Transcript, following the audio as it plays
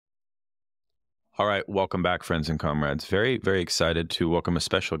All right, welcome back, friends and comrades. Very, very excited to welcome a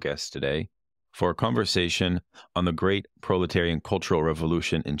special guest today for a conversation on the Great Proletarian Cultural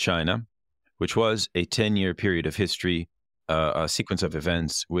Revolution in China, which was a 10-year period of history, a sequence of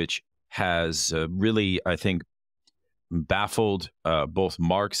events which has really, I think, baffled both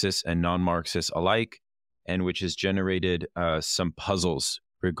Marxists and non-Marxists alike, and which has generated some puzzles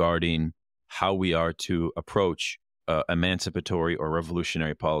regarding how we are to approach emancipatory or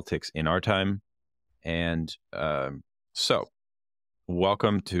revolutionary politics in our time. And so,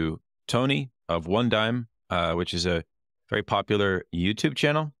 welcome to Tony of One Dime, which is a very popular YouTube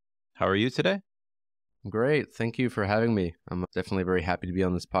channel. How are you today? Great. Thank you for having me. I'm definitely very happy to be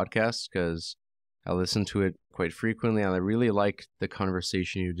on this podcast because I listen to it quite frequently, and I really like the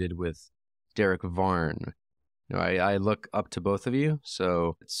conversation you did with Derek Varn. I look up to both of you,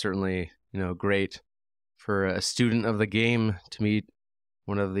 so it's certainly great for a student of the game to meet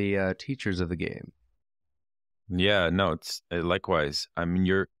one of the teachers of the game. Yeah, no, it's likewise. I mean,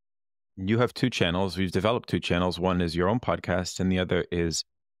 you have two channels. We've developed two channels. One is your own podcast, and the other is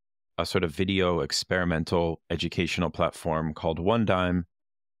a sort of video experimental educational platform called One Dime,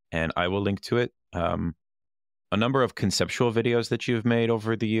 and I will link to it. A number of conceptual videos that you've made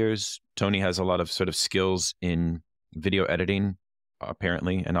over the years. Tony has a lot of sort of skills in video editing,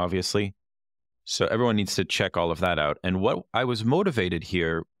 apparently and obviously. So everyone needs to check all of that out. And what I was motivated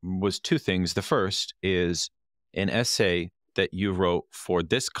here was two things. The first is an essay that you wrote for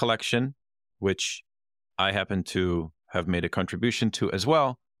this collection, which I happen to have made a contribution to as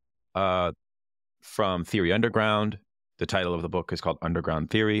well, from Theory Underground. The title of the book is called Underground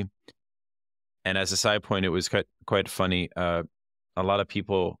Theory. And as a side point, it was quite funny. A lot of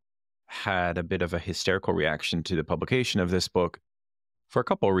people had a bit of a hysterical reaction to the publication of this book for a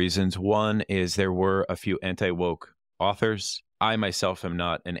couple of reasons. One is there were a few anti-woke authors. I myself am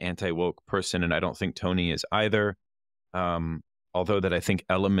not an anti-woke person, and I don't think Tony is either. Although that I think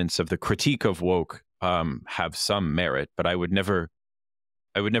elements of the critique of woke have some merit, but I would never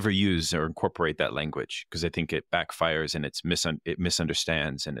use or incorporate that language because I think it backfires and it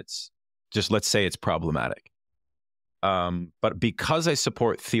misunderstands, and it's just, let's say, it's problematic. But because I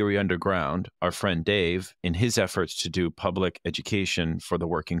support Theory Underground, our friend Dave, in his efforts to do public education for the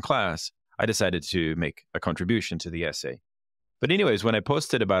working class, I decided to make a contribution to the essay. But anyways, when I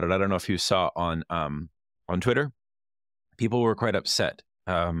posted about it, I don't know if you saw on Twitter, people were quite upset.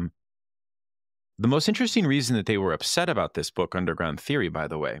 The most interesting reason that they were upset about this book, Underground Theory, by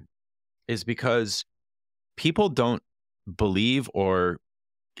the way, is because people don't believe or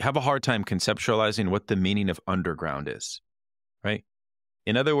have a hard time conceptualizing what the meaning of underground is, right?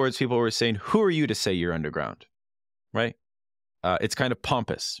 In other words, people were saying, who are you to say you're underground, right? It's kind of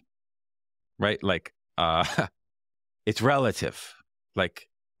pompous, right? Like, it's relative. Like,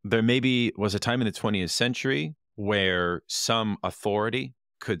 there maybe was a time in the 20th century where some authority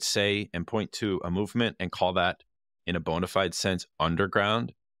could say and point to a movement and call that, in a bona fide sense,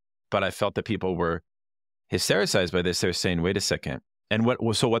 underground. But I felt that people were hystericized by this. They're saying, wait a second. And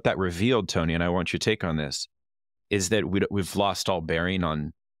what that revealed, Tony, and I want your take on this, is that we've lost all bearing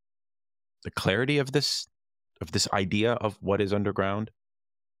on the clarity of this idea of what is underground.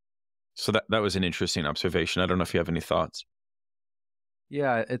 So that was an interesting observation. I don't know if you have any thoughts.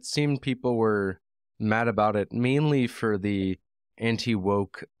 Yeah, it seemed people were mad about it, mainly for the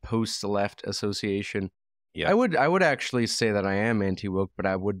anti-woke post-left association. Yeah. I would actually say that I am anti-woke, but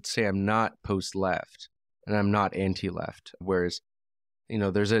I would say I'm not post-left, and I'm not anti-left. Whereas,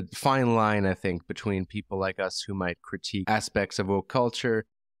 there's a fine line, I think, between people like us who might critique aspects of woke culture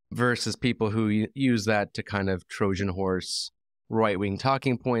versus people who use that to kind of Trojan horse right-wing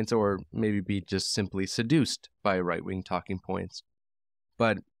talking points, or maybe be just simply seduced by right-wing talking points.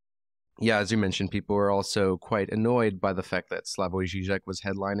 But yeah, as you mentioned, people were also quite annoyed by the fact that Slavoj Žižek was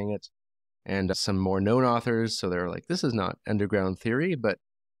headlining it and some more known authors. So they're like, this is not underground theory. But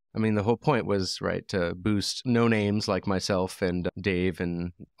I mean, the whole point was, right, to boost no names like myself and Dave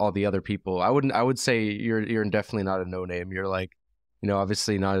and all the other people. I would say you're definitely not a no name. You're like,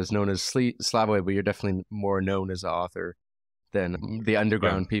 obviously not as known as Slavoj, but you're definitely more known as an author than the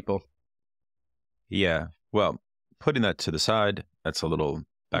underground people. Yeah. Well, putting that to the side, that's a little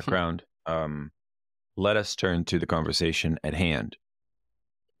background. Let us turn to the conversation at hand.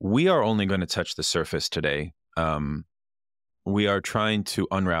 We are only going to touch the surface today. We are trying to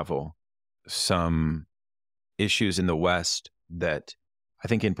unravel some issues in the West that I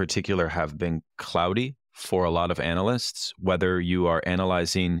think in particular have been cloudy for a lot of analysts, whether you are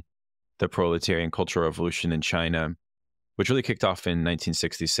analyzing the proletarian cultural revolution in China, which really kicked off in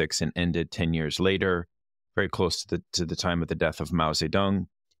 1966 and ended 10 years later, very close to the time of the death of Mao Zedong,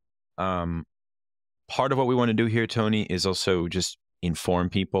 part of what we want to do here, Tony, is also just inform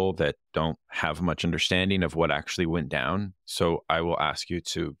people that don't have much understanding of what actually went down. So I will ask you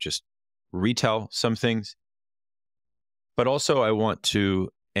to just retell some things. But also I want to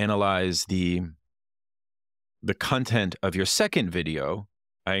analyze the content of your second video.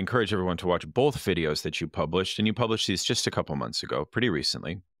 I encourage everyone to watch both videos that you published, and you published these just a couple months ago, pretty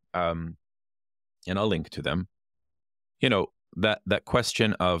recently. And I'll link to them. You know, that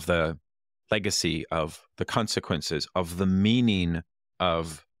question of the legacy, of the consequences, of the meaning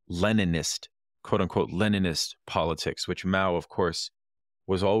of Leninist, quote unquote, Leninist politics, which Mao, of course,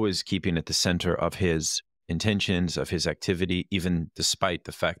 was always keeping at the center of his intentions, of his activity, even despite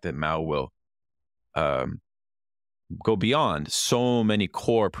the fact that Mao will go beyond so many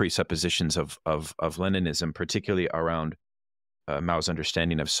core presuppositions of Leninism, particularly around Mao's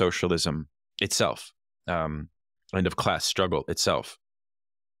understanding of socialism itself, and of class struggle itself.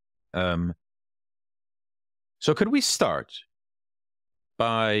 So could we start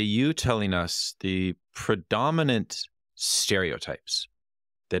by you telling us the predominant stereotypes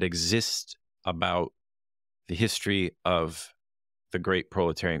that exist about the history of the Great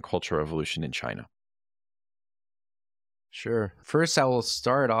Proletarian Cultural Revolution in China? Sure. First, I will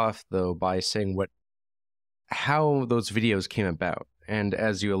start off, though, by saying how those videos came about. And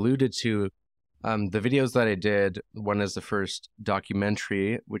as you alluded to, the videos that I did, one is the first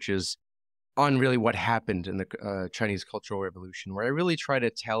documentary, which is on really what happened in the Chinese Cultural Revolution, where I really try to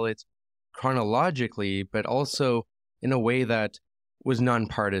tell it chronologically, but also in a way that was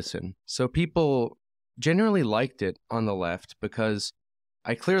nonpartisan. So people generally liked it on the left because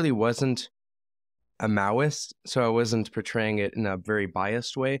I clearly wasn't a Maoist, so I wasn't portraying it in a very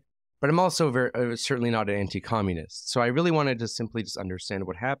biased way, but I'm also certainly not an anti-communist. So I really wanted to simply just understand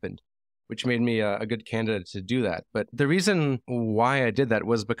what happened, which made me a good candidate to do that. But the reason why I did that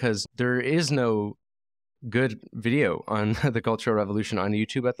was because there is no good video on the Cultural Revolution on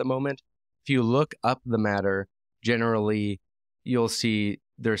YouTube at the moment. If you look up the matter, generally you'll see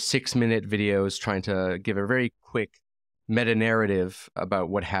there's 6-minute videos trying to give a very quick meta-narrative about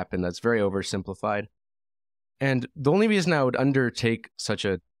what happened that's very oversimplified. And the only reason I would undertake such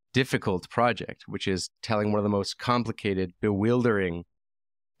a difficult project, which is telling one of the most complicated, bewildering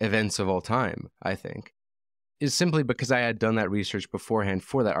events of all time, I think, is simply because I had done that research beforehand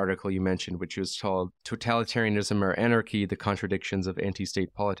for that article you mentioned, which was called Totalitarianism or Anarchy, the Contradictions of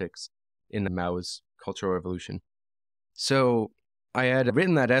Anti-State Politics in Mao's Cultural Revolution. So I had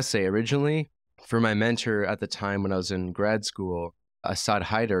written that essay originally for my mentor at the time when I was in grad school, Assad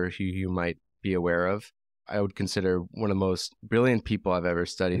Haider, who you might be aware of. I would consider one of the most brilliant people I've ever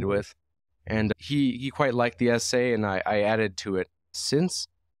studied with. And he quite liked the essay, and I added to it since.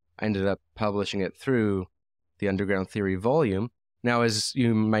 I ended up publishing it through the Underground Theory volume. Now, as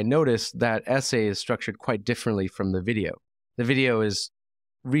you might notice, that essay is structured quite differently from the video. The video is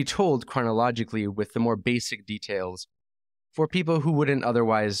retold chronologically with the more basic details for people who wouldn't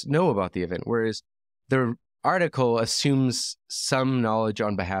otherwise know about the event, whereas the article assumes some knowledge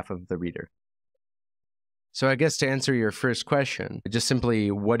on behalf of the reader. So I guess to answer your first question, just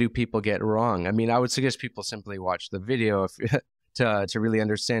simply, what do people get wrong? I mean, I would suggest people simply watch the video to really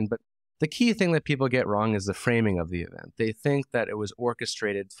understand, but the key thing that people get wrong is the framing of the event. They think that it was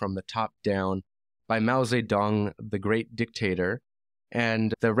orchestrated from the top down by Mao Zedong, the great dictator,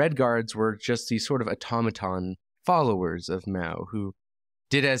 and the Red Guards were just these sort of automaton followers of Mao who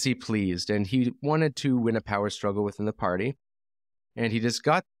did as he pleased, and he wanted to win a power struggle within the party, and he just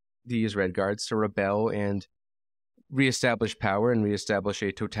got these Red Guards to rebel and reestablish power and reestablish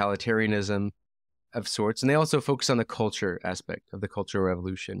a totalitarianism of sorts. And they also focus on the culture aspect of the Cultural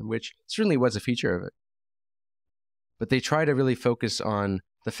Revolution, which certainly was a feature of it. But they try to really focus on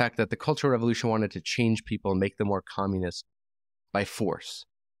the fact that the Cultural Revolution wanted to change people and make them more communist by force.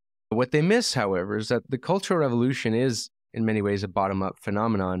 What they miss, however, is that the Cultural Revolution is, in many ways, a bottom-up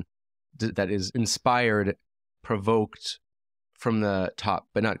phenomenon that is inspired, provoked from the top,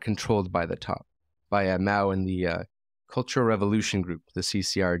 but not controlled by the top, by Mao and the Cultural Revolution Group, the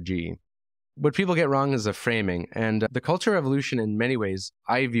CCRG. What people get wrong is the framing, and the Cultural Revolution, in many ways,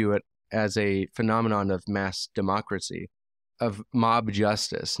 I view it as a phenomenon of mass democracy, of mob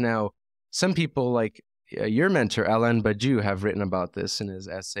justice. Now, some people like your mentor, Alain Badiou, have written about this in his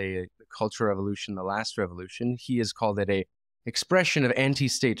essay, The Cultural Revolution, The Last Revolution. He has called it a expression of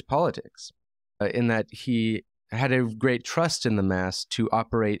anti-state politics, in that he had a great trust in the mass to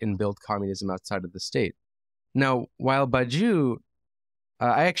operate and build communism outside of the state. Now, while Badiou,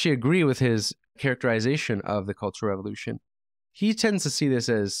 I actually agree with his characterization of the Cultural Revolution, he tends to see this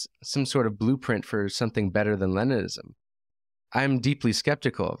as some sort of blueprint for something better than Leninism. I'm deeply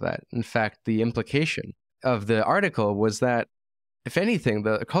skeptical of that. In fact, the implication of the article was that, if anything,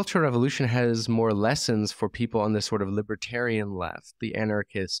 the Cultural Revolution has more lessons for people on the sort of libertarian left, the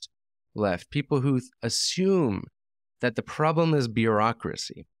anarchist left, people who assume that the problem is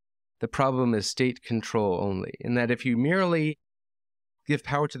bureaucracy, the problem is state control only, and that if you merely give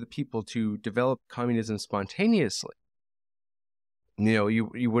power to the people to develop communism spontaneously,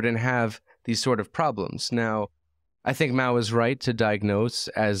 you wouldn't have these sort of problems. Now, I think Mao was right to diagnose,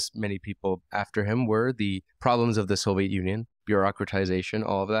 as many people after him were, the problems of the Soviet Union, bureaucratization,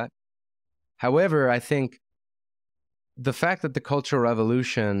 all of that. However, I think the fact that the Cultural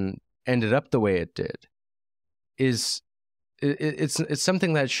Revolution ended up the way it did is it's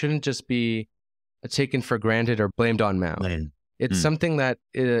something that shouldn't just be taken for granted or blamed on Mao. It's something that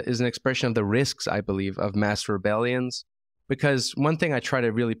is an expression of the risks, I believe, of mass rebellions. Because one thing I try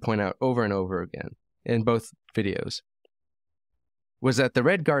to really point out over and over again in both videos was that the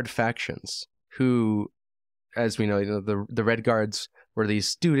Red Guard factions, who, as we know, the Red Guards were these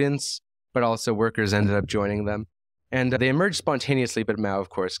students, but also workers ended up joining them. And they emerged spontaneously, but Mao, of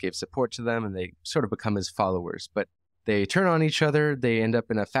course, gave support to them, and they sort of become his followers. But they turn on each other, they end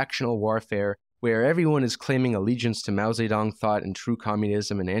up in a factional warfare where everyone is claiming allegiance to Mao Zedong thought and true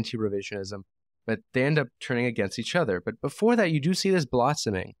communism and anti-revisionism, but they end up turning against each other. But before that, you do see this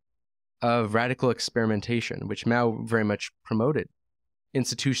blossoming of radical experimentation, which Mao very much promoted.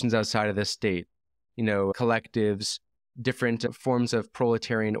 Institutions outside of the state, collectives, different forms of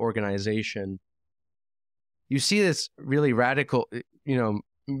proletarian organization. You see this really radical,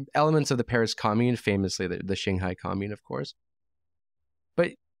 elements of the Paris Commune, famously the Shanghai Commune, of course.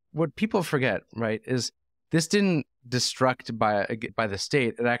 But what people forget, right, is this didn't destruct by the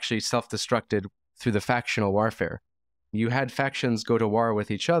state. It actually self-destructed through the factional warfare. You had factions go to war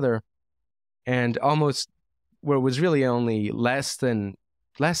with each other, and almost what was really only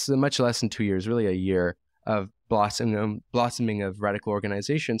much less than 2 years, really a year of blossoming of radical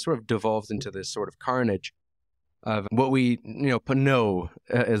organization, sort of devolved into this sort of carnage of what we know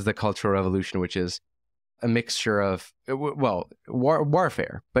as the Cultural Revolution, which is a mixture of,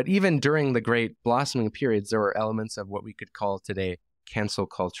 warfare. But even during the great blossoming periods, there were elements of what we could call today cancel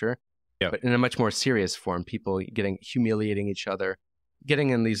culture, but in a much more serious form. People humiliating each other,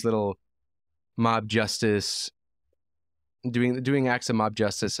 getting in these little mob justice, doing acts of mob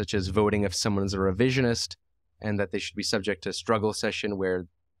justice, such as voting if someone's a revisionist and that they should be subject to struggle session, where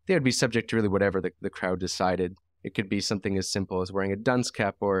they would be subject to really whatever the crowd decided. It could be something as simple as wearing a dunce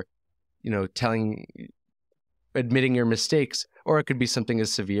cap, or admitting your mistakes, or it could be something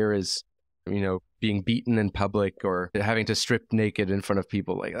as severe as being beaten in public or having to strip naked in front of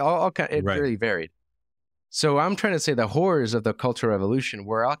people. Like it really varied. So I'm trying to say the horrors of the Cultural Revolution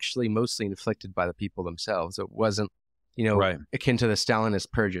were actually mostly inflicted by the people themselves. It wasn't akin to the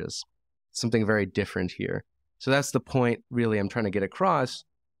Stalinist purges. Something very different here. So that's the point really I'm trying to get across.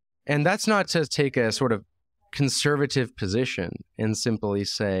 And that's not to take a sort of conservative position and simply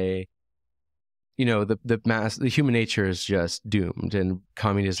say, the human nature is just doomed and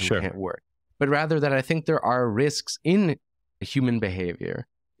communism can't work. But rather that I think there are risks in human behavior,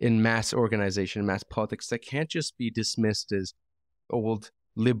 in mass organization, mass politics, that can't just be dismissed as old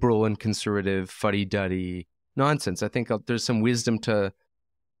liberal and conservative fuddy-duddy nonsense. I think there's some wisdom to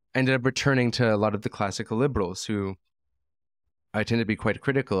ended up returning to a lot of the classical liberals who I tend to be quite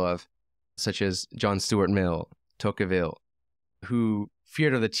critical of, such as John Stuart Mill, Tocqueville, who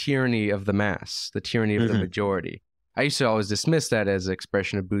feared of the tyranny of the mass, the tyranny of the majority. I used to always dismiss that as an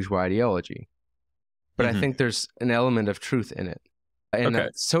expression of bourgeois ideology. But I think there's an element of truth in it. And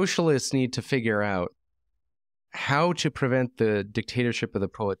that socialists need to figure out how to prevent the dictatorship of the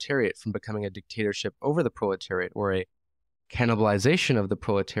proletariat from becoming a dictatorship over the proletariat, or a cannibalization of the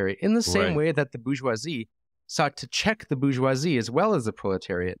proletariat, in the same way that the bourgeoisie sought to check the bourgeoisie as well as the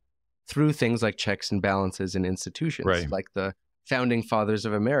proletariat through things like checks and balances in institutions, like the founding fathers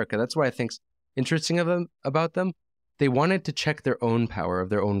of America. That's what I think's interesting about them. They wanted to check their own power of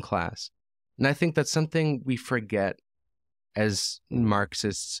their own class. And I think that's something we forget as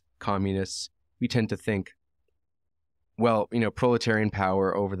Marxists, communists. We tend to think, proletarian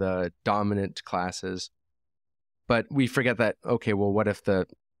power over the dominant classes. But we forget that, what if the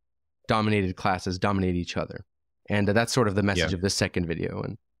dominated classes dominate each other? And that's sort of the message of the second video.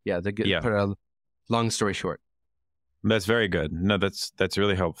 And put a long story short. That's very good. No, that's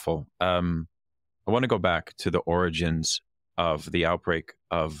really helpful. I want to go back to the origins of the outbreak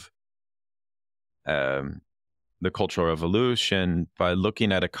of the Cultural Revolution by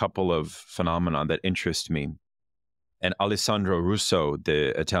looking at a couple of phenomena that interest me. And Alessandro Russo,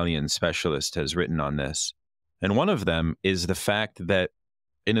 the Italian specialist, has written on this. And one of them is the fact that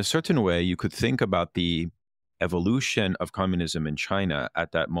in a certain way, you could think about the evolution of communism in China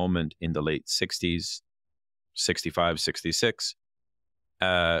at that moment in the late 60s, 65, 66,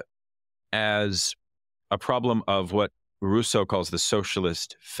 as a problem of what Rousseau calls the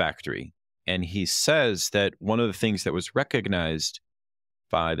socialist factory. And he says that one of the things that was recognized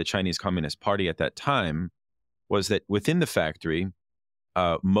by the Chinese Communist Party at that time was that within the factory,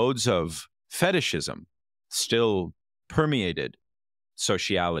 modes of fetishism still permeated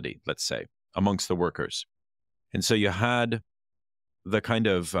sociality, let's say, amongst the workers. And so you had the kind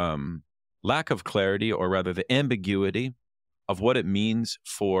of lack of clarity, or rather the ambiguity of what it means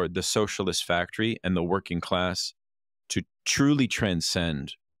for the socialist factory and the working class to truly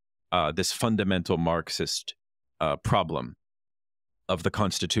transcend this fundamental Marxist problem of the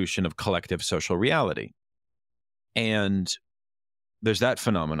constitution of collective social reality. And there's that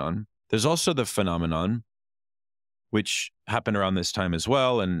phenomenon. There's also the phenomenon, which happened around this time as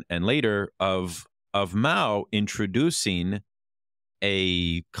well, and later, of Mao introducing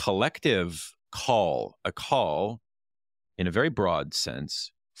a collective call, a call in a very broad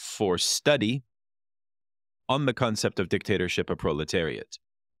sense for study on the concept of dictatorship of proletariat.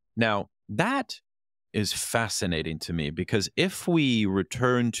 Now, that is fascinating to me, because if we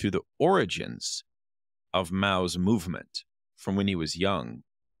return to the origins of Mao's movement from when he was young,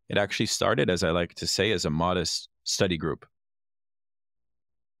 it actually started, as I like to say, as a modest study group.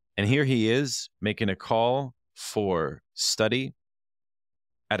 And here he is making a call for study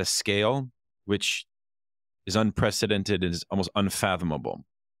at a scale which is unprecedented and is almost unfathomable.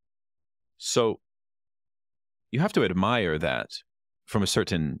 So you have to admire that from a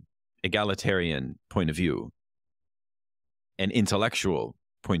certain egalitarian point of view, an intellectual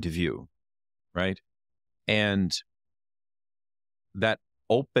point of view, right? And that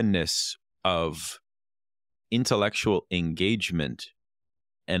openness of intellectual engagement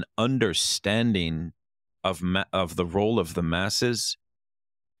and understanding of the role of the masses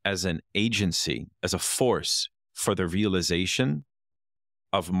as an agency, as a force for the realization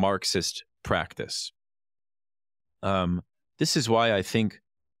of Marxist practice. This is why I think,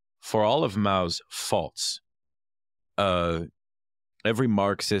 for all of Mao's faults, every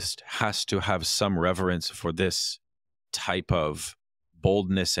Marxist has to have some reverence for this type of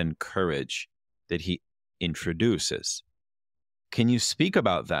boldness and courage that he introduces. Can you speak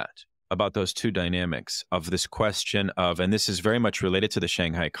about that, about those two dynamics of this question of, and this is very much related to the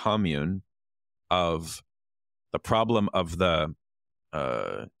Shanghai Commune, of the problem of the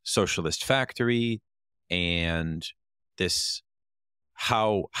socialist factory, and this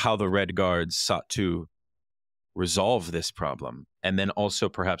how the Red Guards sought to resolve this problem? And then also,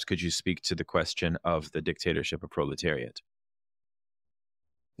 perhaps, could you speak to the question of the dictatorship of proletariat?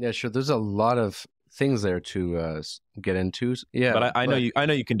 Yeah, sure. There's a lot of things there to get into. Yeah, but I know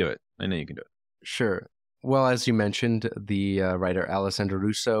you can do it. I know you can do it. Sure. Well, as you mentioned, the writer Alessandro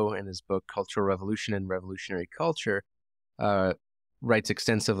Russo, in his book Cultural Revolution and Revolutionary Culture, writes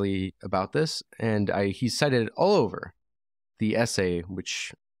extensively about this, and he cited it all over the essay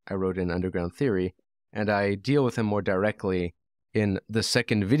which I wrote in Underground Theory, and I deal with him more directly in the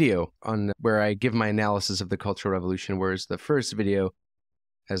second video on where I give my analysis of the Cultural Revolution, whereas the first video,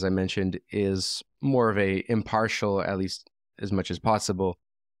 as I mentioned, is more of a impartial, at least as much as possible,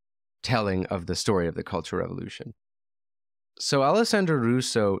 telling of the story of the Cultural Revolution. So Alessandro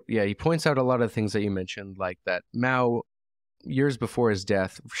Russo, he points out a lot of things that you mentioned, like that Mao, years before his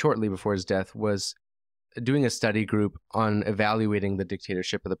death, shortly before his death, was doing a study group on evaluating the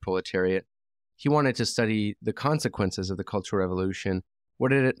dictatorship of the proletariat. He wanted to study the consequences of the Cultural Revolution.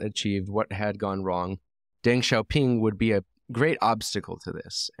 What did it achieve? What had gone wrong? Deng Xiaoping would be a great obstacle to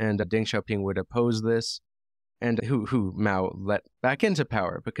this, and Deng Xiaoping would oppose this, and who Mao let back into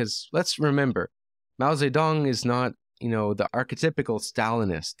power. Because let's remember, Mao Zedong is not, the archetypical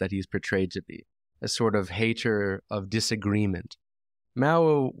Stalinist that he's portrayed to be, a sort of hater of disagreement.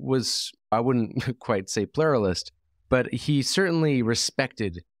 Mao was, I wouldn't quite say pluralist, but he certainly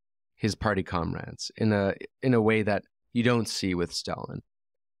respected his party comrades in a way that you don't see with Stalin.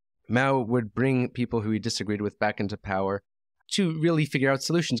 Mao would bring people who he disagreed with back into power to really figure out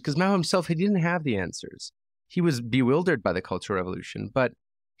solutions, because Mao himself, he didn't have the answers. He was bewildered by the Cultural Revolution, but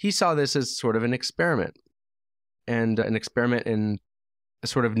he saw this as sort of an experiment, and an experiment in a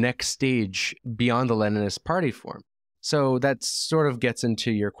sort of next stage beyond the Leninist party form. So that sort of gets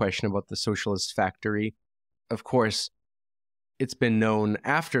into your question about the socialist factory. Of course, it's been known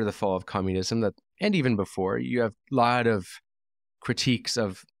after the fall of communism that, and even before, you have a lot of critiques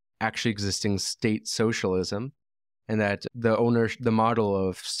of actually existing state socialism, and that the model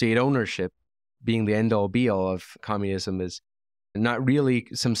of state ownership being the end-all be-all of communism is not really,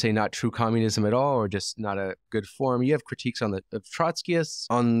 some say, not true communism at all, or just not a good form. You have critiques of Trotskyists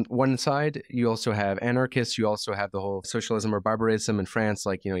on one side. You also have anarchists. You also have the whole socialism or barbarism in France,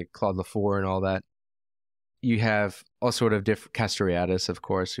 like, Claude Lefort and all that. You have all sort of different, Castoriadis, of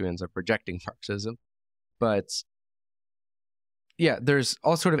course, who ends up rejecting Marxism. But yeah, there's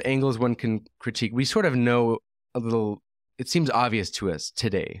all sort of angles one can critique. We sort of know a little, it seems obvious to us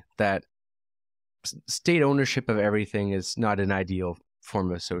today that state ownership of everything is not an ideal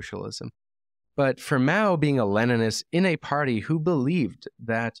form of socialism. But for Mao, being a Leninist in a party who believed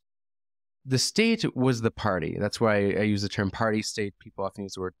that the state was the party, that's why I use the term party state. People often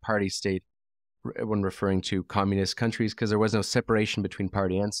use the word party state when referring to communist countries, because there was no separation between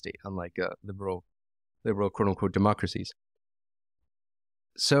party and state, unlike liberal quote-unquote democracies.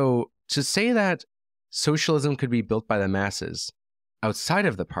 So to say that socialism could be built by the masses outside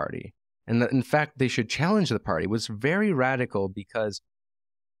of the party, and that, in fact, they should challenge the party, was very radical, because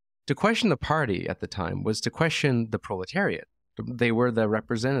to question the party at the time was to question the proletariat. They were the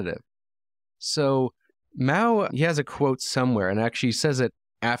representative. So Mao, he has a quote somewhere, and actually says it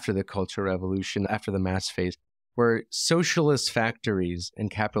after the Cultural Revolution, after the mass phase, where socialist factories and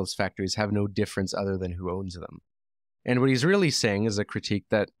capitalist factories have no difference other than who owns them. And what he's really saying is a critique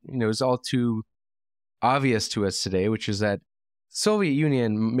that, is all too obvious to us today, which is that Soviet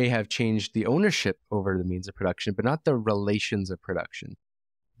Union may have changed the ownership over the means of production, but not the relations of production.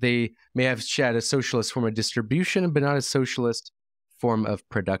 They may have had a socialist form of distribution, but not a socialist form of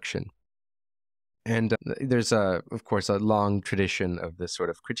production. And there's, of course, a long tradition of this sort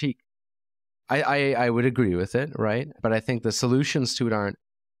of critique. I would agree with it, right? But I think the solutions to it aren't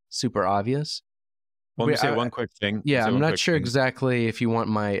super obvious. Well, let me say one quick thing. Yeah, I'm not sure exactly if you want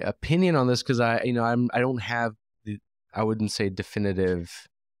my opinion on this, because I don't have I wouldn't say definitive.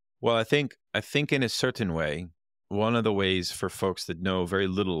 Well, I think in a certain way, one of the ways for folks that know very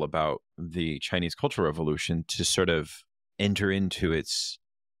little about the Chinese Cultural Revolution to sort of enter into its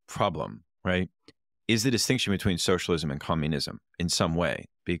problem, right, is the distinction between socialism and communism in some way.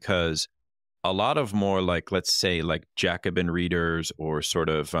 Because a lot of more let's say, Jacobin readers or sort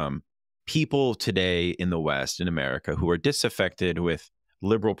of people today in the West, in America, who are disaffected with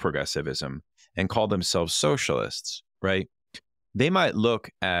liberal progressivism and call themselves socialists, right? They might look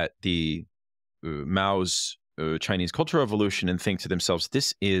at the Mao's Chinese Cultural Revolution and think to themselves,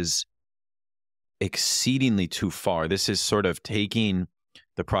 this is exceedingly too far. This is sort of taking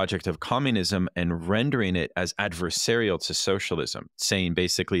the project of communism and rendering it as adversarial to socialism, saying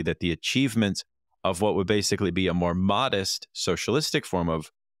basically that the achievement of what would basically be a more modest socialistic form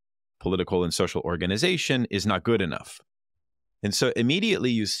of political and social organization is not good enough. And so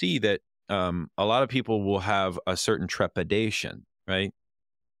immediately you see that a lot of people will have a certain trepidation, right?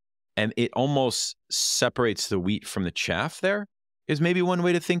 And it almost separates the wheat from the chaff there, is maybe one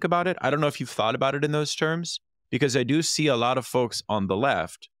way to think about it. I don't know if you've thought about it in those terms, because I do see a lot of folks on the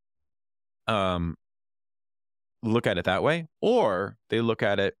left look at it that way, or they look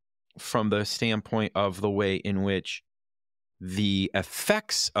at it from the standpoint of the way in which the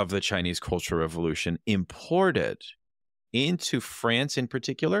effects of the Chinese Cultural Revolution imported into France in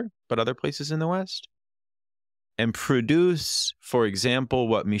particular, but other places in the West, and produce, for example,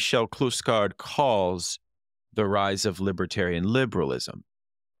 what Michel Clouscard calls the rise of libertarian liberalism.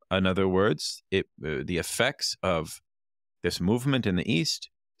 In other words, the effects of this movement in the East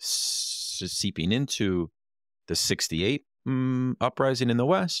seeping into the 68 uprising in the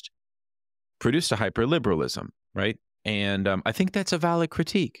West produced a hyperliberalism, right? And I think that's a valid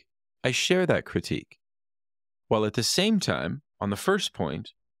critique. I share that critique. While at the same time, on the first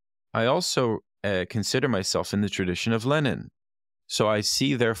point, I also consider myself in the tradition of Lenin. So I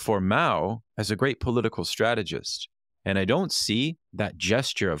see, therefore, Mao as a great political strategist. And I don't see that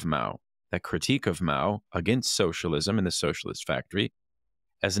gesture of Mao, that critique of Mao against socialism and the socialist factory,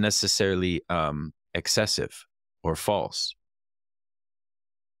 as necessarily excessive or false.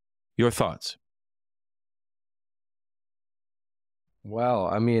 Your thoughts? Well,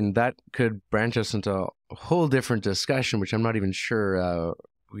 I mean, that could branch us into a whole different discussion, which I'm not even sure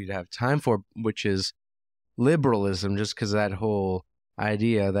we'd have time for, which is liberalism, just because that whole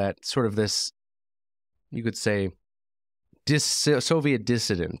idea that sort of this, you could say, Soviet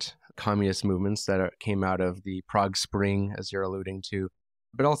dissident communist movements that came out of the Prague Spring, as you're alluding to,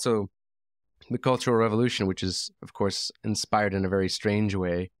 but also the Cultural Revolution, which is, of course, inspired in a very strange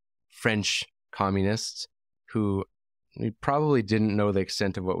way French communists who probably didn't know the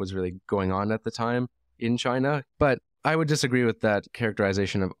extent of what was really going on at the time in China. But I would disagree with that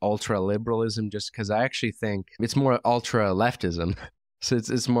characterization of ultra-liberalism, just because I actually think it's more ultra-leftism So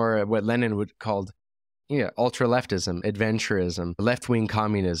it's more what Lenin would called, ultra-leftism, adventurism, left-wing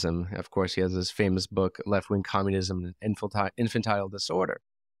communism. Of course, he has this famous book, Left-Wing Communism and Infantile Disorder.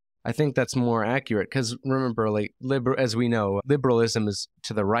 I think that's more accurate because remember, like, as we know, liberalism is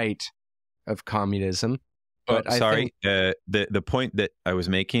to the right of communism. But the point that I was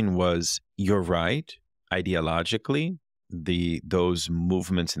making was you're right. Ideologically, those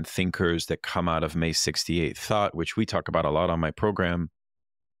movements and thinkers that come out of May 68 thought, which we talk about a lot on my program,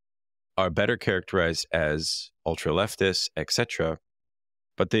 are better characterized as ultra-leftists, etc.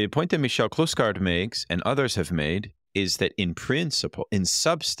 But the point that Michel Closcard makes and others have made is that in principle, in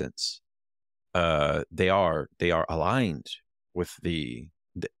substance, they are aligned with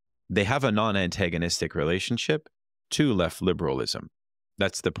they have a non-antagonistic relationship to left liberalism.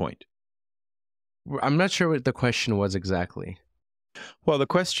 That's the point. I'm not sure what the question was exactly. Well, the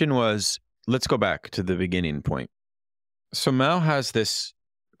question was, let's go back to the beginning point. So Mao has this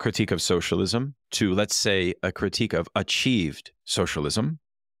critique of socialism to, let's say, a critique of achieved socialism,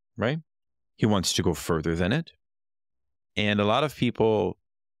 right? He wants to go further than it. And a lot of people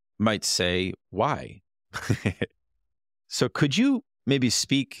might say, why? So could you maybe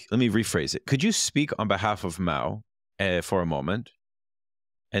speak, let me rephrase it. Could you speak on behalf of Mao for a moment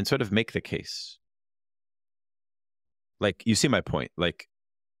and sort of make the case? Like, you see my point. Like,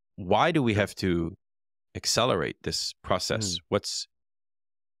 why do we have to accelerate this process?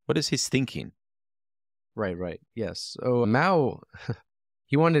 What is his thinking? Right. Yes. So Mao,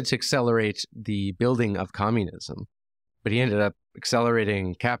 he wanted to accelerate the building of communism, but he ended up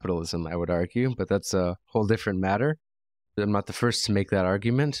accelerating capitalism, I would argue, but that's a whole different matter. I'm not the first to make that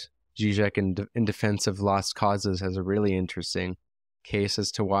argument. Zizek in Defense of Lost Causes has a really interesting case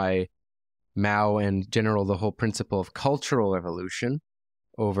as to why Mao and general the whole principle of cultural revolution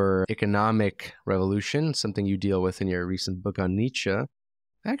over economic revolution, something you deal with in your recent book on Nietzsche,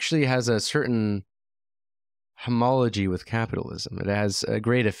 actually has a certain homology with capitalism. It has a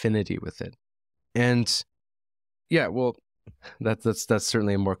great affinity with it. And yeah, well, that's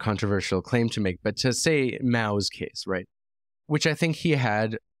certainly a more controversial claim to make. But to say Mao's case, right, which I think he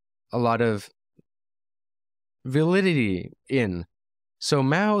had a lot of validity in. So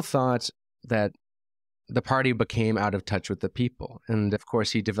Mao thought that the party became out of touch with the people. And of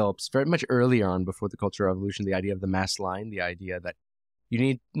course, he develops very much early on, before the Cultural Revolution, the idea of the mass line, the idea that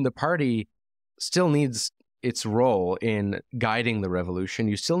the party still needs its role in guiding the revolution.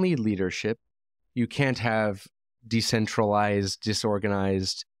 You still need leadership. You can't have decentralized,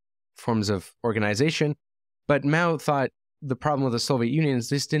 disorganized forms of organization. But Mao thought the problem with the Soviet Union is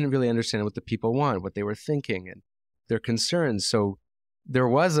they didn't really understand what the people want, what they were thinking, and their concerns. So there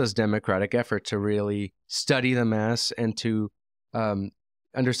was this democratic effort to really study the mass and to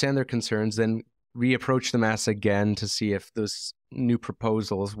understand their concerns, then reapproach the mass again to see if those new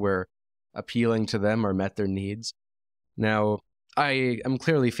proposals were appealing to them or met their needs. Now, I am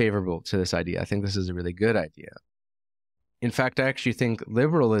clearly favorable to this idea. I think this is a really good idea. In fact, I actually think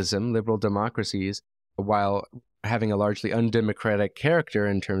liberalism, liberal democracies, while having a largely undemocratic character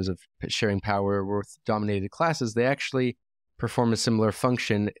in terms of sharing power with dominated classes, they actually perform a similar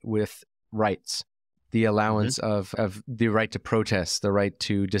function with rights. The allowance of the right to protest, the right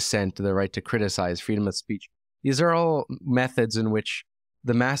to dissent, the right to criticize, freedom of speech. These are all methods in which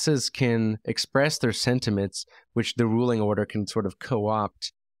the masses can express their sentiments, which the ruling order can sort of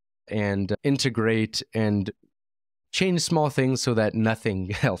co-opt and integrate and change small things so that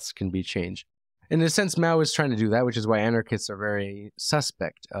nothing else can be changed. In a sense, Mao is trying to do that, which is why anarchists are very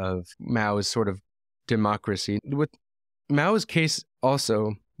suspect of Mao's sort of democracy. With Mao's case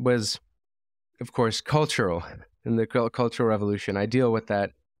also was, of course, cultural. In the Cultural Revolution, I deal with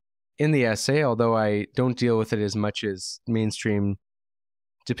that in the essay, although I don't deal with it as much as mainstream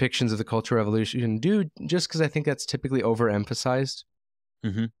depictions of the Cultural Revolution do, just because I think that's typically overemphasized.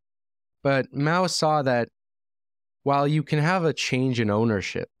 But Mao saw that while you can have a change in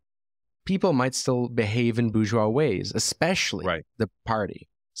ownership, people might still behave in bourgeois ways, especially the party.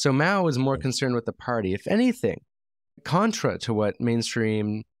 So Mao was more concerned with the party. If anything, contra to what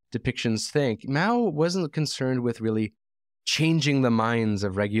mainstream depictions think, Mao wasn't concerned with really changing the minds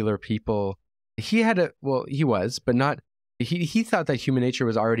of regular people. He was, but not. He thought that human nature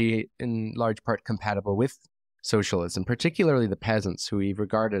was already in large part compatible with socialism, particularly the peasants, who he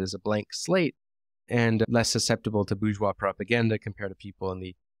regarded as a blank slate and less susceptible to bourgeois propaganda compared to people in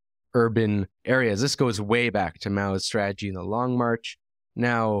the urban areas. This goes way back to Mao's strategy in the Long March.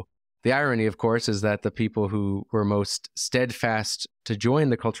 Now, the irony, of course, is that the people who were most steadfast to join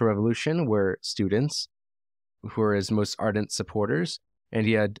the Cultural Revolution were students, who were his most ardent supporters. And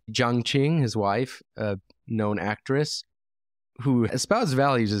he had Jiang Qing, his wife, a known actress, who espoused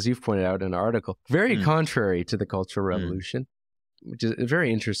values, as you've pointed out in an article, very contrary to the Cultural Revolution, which is a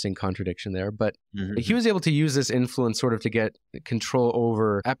very interesting contradiction there. But he was able to use this influence sort of to get control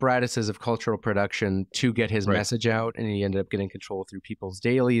over apparatuses of cultural production to get his message out. And he ended up getting control through people's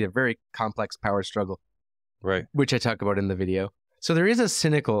daily, a very complex power struggle, which I talk about in the video. So there is a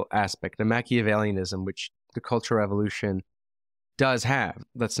cynical aspect, a Machiavellianism, which the Cultural Revolution does have.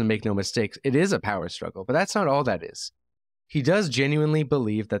 Let's make no mistakes. It is a power struggle, but that's not all that is. He does genuinely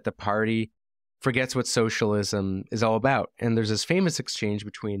believe that the party forgets what socialism is all about. And there's this famous exchange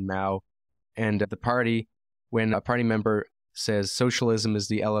between Mao and the party when a party member says socialism is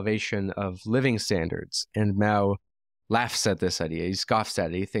the elevation of living standards. And Mao laughs at this idea. He scoffs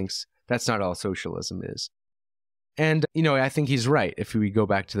at it. He thinks that's not all socialism is. And, I think he's right. If we go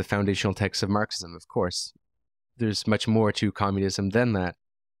back to the foundational texts of Marxism, of course, there's much more to communism than that.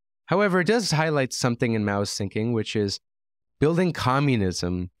 However, it does highlight something in Mao's thinking, which is building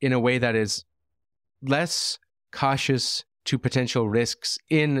communism in a way that is less cautious to potential risks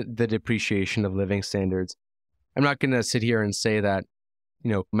in the depreciation of living standards. I'm not going to sit here and say that,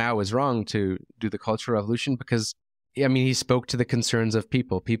 Mao was wrong to do the Cultural Revolution because, he spoke to the concerns of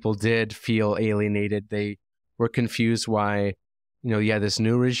people. People did feel alienated. They were confused why, you had this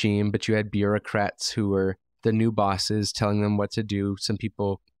new regime, but you had bureaucrats who were the new bosses telling them what to do. Some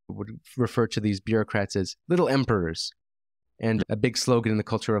people would refer to these bureaucrats as little emperors. And a big slogan in the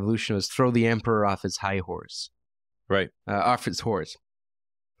Cultural Revolution was throw the emperor off his high horse. Off his horse.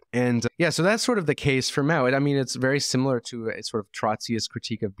 And so that's sort of the case for Mao. It's very similar to a sort of Trotskyist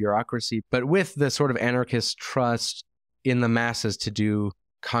critique of bureaucracy, but with the sort of anarchist trust in the masses to do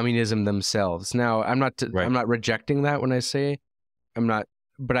communism themselves. Now, I'm not rejecting that when I say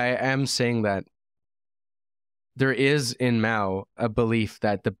but I am saying that there is in Mao a belief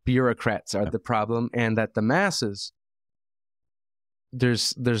that the bureaucrats are the problem and that the masses,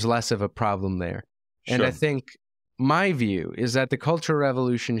 there's less of a problem there. And I think my view is that the Cultural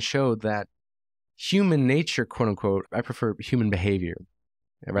Revolution showed that human nature, quote unquote, I prefer human behavior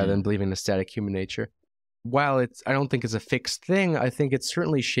rather than believing in a static human nature. While I don't think it's a fixed thing, I think it's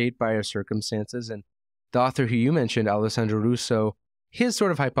certainly shaped by our circumstances. And the author who you mentioned, Alessandro Russo, his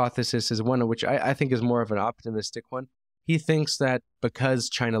sort of hypothesis is one of which I think is more of an optimistic one. He thinks that because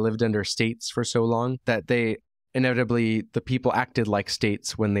China lived under states for so long, that they inevitably, the people acted like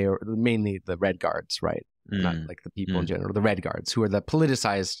states when they were mainly the Red Guards, right? Not like the people in general, the Red Guards, who are the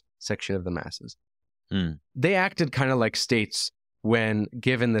politicized section of the masses. They acted kind of like states when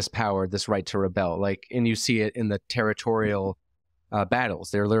given this power, this right to rebel. And you see it in the territorial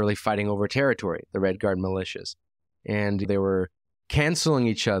battles. They're literally fighting over territory, the Red Guard militias. And they were canceling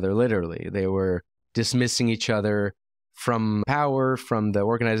each other, literally. They were dismissing each other from power, from the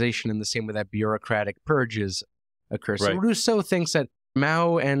organization, in the same way that bureaucratic purges occur. So Rousseau thinks that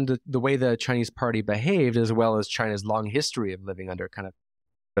Mao and the way the Chinese party behaved, as well as China's long history of living under kind of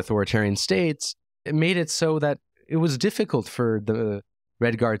authoritarian states, it made it so that it was difficult for the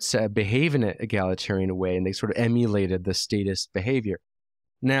Red Guards to behave in an egalitarian way, and they sort of emulated the statist behavior.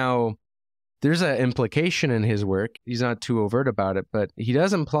 Now, there's an implication in his work. He's not too overt about it, but he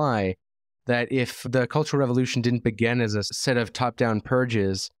does imply that if the Cultural Revolution didn't begin as a set of top-down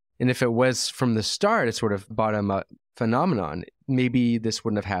purges, and if it was from the start a sort of bottom-up phenomenon, maybe this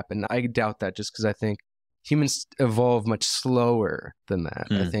wouldn't have happened. I doubt that, just because I think humans evolve much slower than that.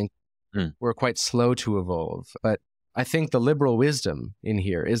 I think we're quite slow to evolve. But I think the liberal wisdom in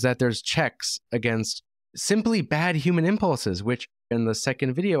here is that there's checks against simply bad human impulses, which in the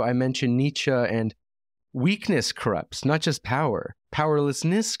second video I mentioned Nietzsche, and weakness corrupts, not just power.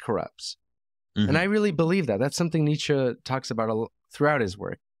 Powerlessness corrupts. And I really believe that. That's something Nietzsche talks about throughout his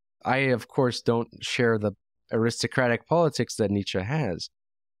work. I, of course, don't share the aristocratic politics that Nietzsche has.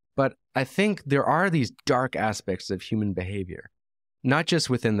 But I think there are these dark aspects of human behavior, not just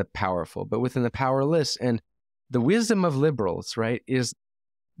within the powerful, but within the powerless. And the wisdom of liberals, right, is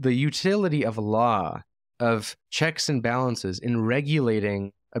the utility of law, of checks and balances in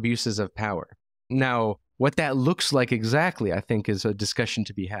regulating abuses of power. Now, what that looks like exactly, I think, is a discussion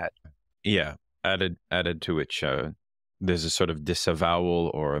to be had. Yeah, added to which there's a sort of disavowal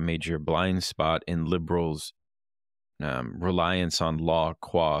or a major blind spot in liberals' reliance on law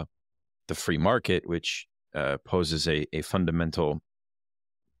qua the free market, which poses a fundamental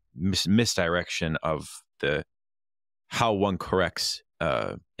misdirection of how one corrects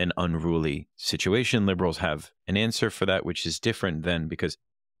an unruly situation. Liberals have an answer for that, which is different than, because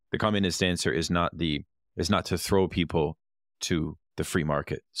the communist answer is not to throw people to the free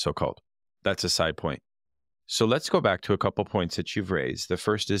market, so-called. That's a side point. So let's go back to a couple points that you've raised. The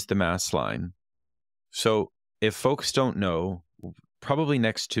first is the mass line. So if folks don't know probably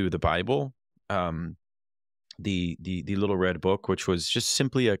next to the Bible, um, the Little Red Book, which was just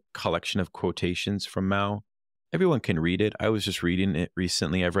simply a collection of quotations from Mao. Everyone can read it. I was just reading it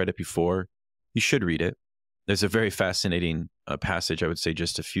recently. I've read it before. You should read it. There's a very fascinating passage, I would say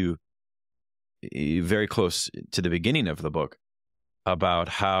just a few, very close to the beginning of the book, about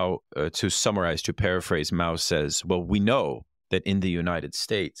how, to summarize, to paraphrase, Mao says, well, we know that in the United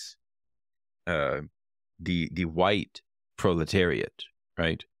States, the white proletariat,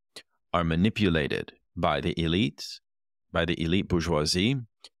 right, are manipulated by the elites, by the elite bourgeoisie,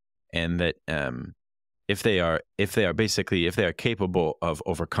 and that if they are capable of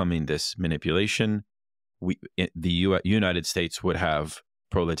overcoming this manipulation, the United States would have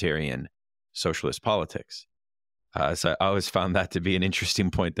proletarian socialist politics. So I always found that to be an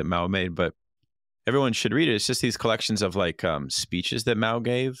interesting point that Mao made, but everyone should read it. It's just these collections of like speeches that Mao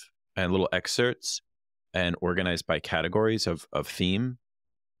gave and little excerpts, and organized by categories of theme.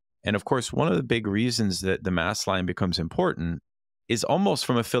 And of course, one of the big reasons that the mass line becomes important is almost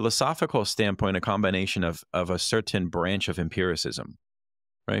from a philosophical standpoint, a combination of a certain branch of empiricism,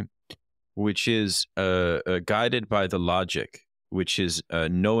 right? Which is guided by the logic, which is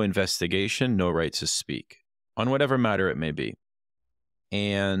no investigation, no right to speak on whatever matter it may be.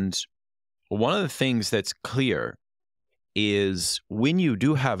 And one of the things that's clear is when you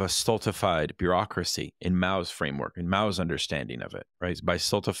do have a stultified bureaucracy in Mao's framework, in Mao's understanding of it, right? By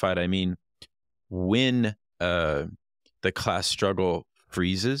stultified, I mean when the class struggle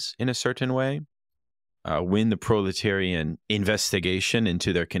freezes in a certain way, when the proletarian investigation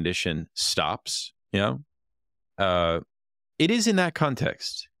into their condition stops, it is in that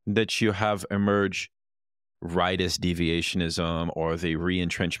context that you have emerged rightist deviationism or the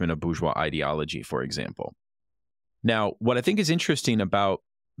re-entrenchment of bourgeois ideology, for example. Now, what I think is interesting about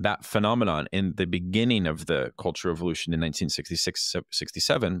that phenomenon in the beginning of the Cultural Revolution in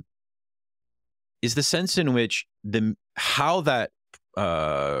 1966-67 is the sense in which how that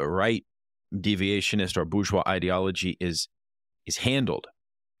right deviationist or bourgeois ideology is handled,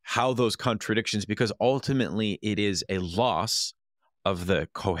 how those contradictions, because ultimately it is a loss of the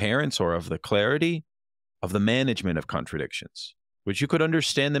coherence or of the clarity of the management of contradictions, which you could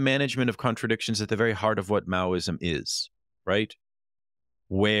understand the management of contradictions at the very heart of what Maoism is, right?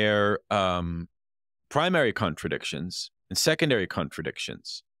 Where primary contradictions and secondary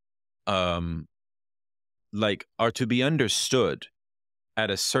contradictions like are to be understood at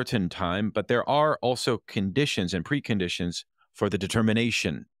a certain time, but there are also conditions and preconditions for the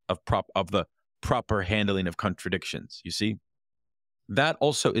determination of the proper handling of contradictions, you see? That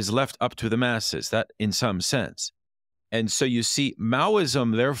also is left up to the masses, that in some sense. And so you see,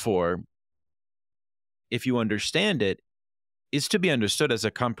 Maoism, therefore, if you understand it, is to be understood as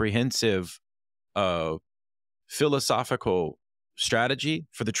a comprehensive philosophical strategy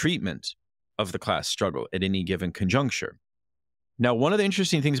for the treatment of the class struggle at any given conjuncture. Now, one of the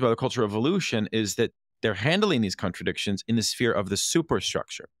interesting things about the Cultural Revolution is that they're handling these contradictions in the sphere of the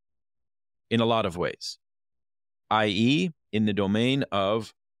superstructure in a lot of ways, i.e., in the domain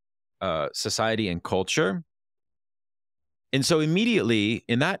of society and culture. And so immediately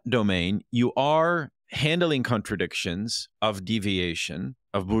in that domain, you are handling contradictions of deviation,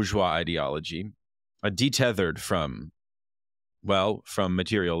 of bourgeois ideology, detethered from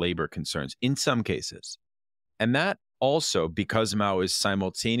material labor concerns in some cases. And that also, because Mao is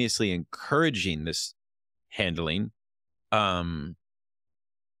simultaneously encouraging this handling by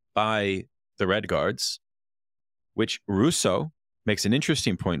the Red Guards, which Rousseau makes an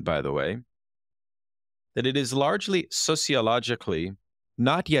interesting point, by the way, that it is largely sociologically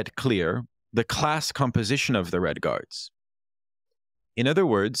not yet clear the class composition of the Red Guards. In other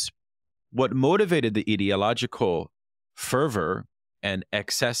words, what motivated the ideological fervor and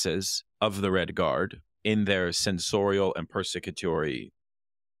excesses of the Red Guard in their censorial and persecutory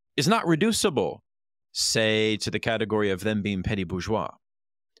is not reducible, say, to the category of them being petty bourgeois.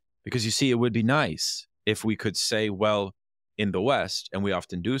 Because you see, it would be nice if we could say, well, in the West, and we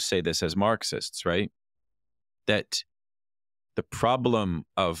often do say this as Marxists, right, that the problem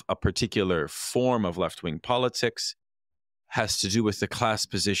of a particular form of left-wing politics has to do with the class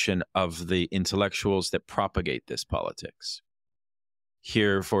position of the intellectuals that propagate this politics.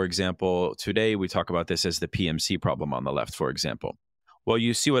 Here, for example, today we talk about this as the PMC problem on the left, for example. Well,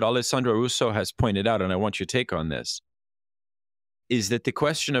 you see what Alessandro Russo has pointed out, and I want your take on this, is that the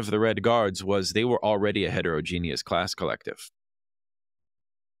question of the Red Guards was they were already a heterogeneous class collective.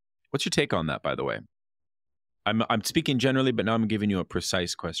 What's your take on that, by the way? I'm speaking generally, but now I'm giving you a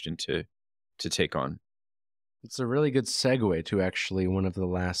precise question to take on. It's a really good segue to actually one of the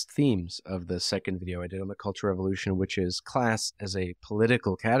last themes of the second video I did on the Cultural Revolution, which is class as a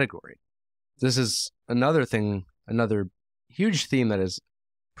political category. This is another thing, another huge theme that has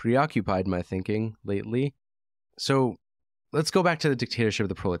preoccupied my thinking lately. So let's go back to the dictatorship of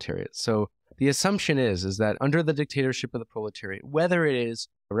the proletariat. So the assumption is that under the dictatorship of the proletariat, whether it is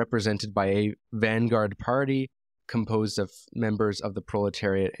represented by a vanguard party composed of members of the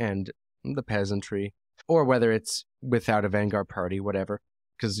proletariat and the peasantry, or whether it's without a vanguard party, whatever,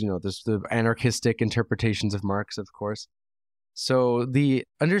 because, there's the anarchistic interpretations of Marx, of course. So the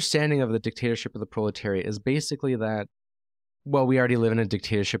understanding of the dictatorship of the proletariat is basically that, well, we already live in a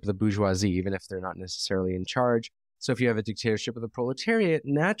dictatorship of the bourgeoisie, even if they're not necessarily in charge. So if you have a dictatorship of the proletariat,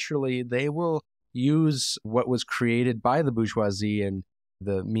 naturally, they will use what was created by the bourgeoisie and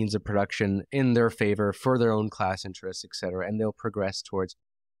the means of production in their favor for their own class interests, etc., and they'll progress towards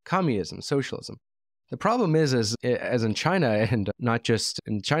communism, socialism. The problem is, as in China, and not just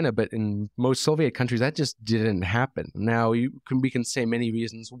in China, but in most Soviet countries, that just didn't happen. Now, we can say many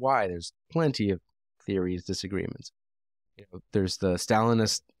reasons why. There's plenty of theories, disagreements. There's the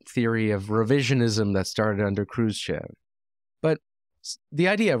Stalinist theory of revisionism that started under Khrushchev. But the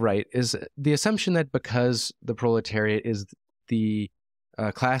idea, right, is the assumption that because the proletariat is the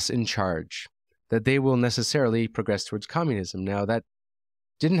class in charge, that they will necessarily progress towards communism. Now, that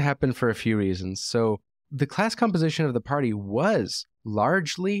didn't happen for a few reasons. So the class composition of the party was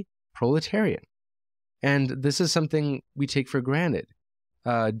largely proletarian. And this is something we take for granted.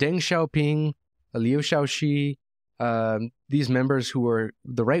 Deng Xiaoping, Liu Shaoxi, these members who were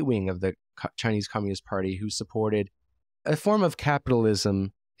the right wing of the Chinese Communist Party, who supported a form of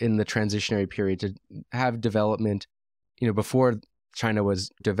capitalism in the transitionary period to have development, before China was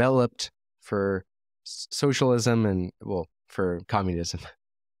developed for socialism and, well, for communism.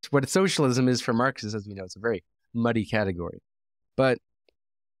 What socialism is for Marxists, as we know, it's a very muddy category. But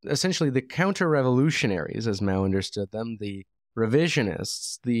essentially, the counter-revolutionaries, as Mao understood them, the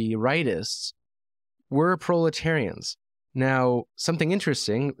revisionists, the rightists, were proletarians. Now, something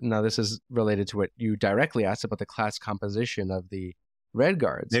interesting, now this is related to what you directly asked about the class composition of the Red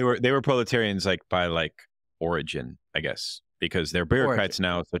Guards. They were proletarians by origin, I guess, because they're bureaucrats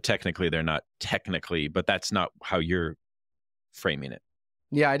now, so technically they're not technically, but that's not how you're framing it.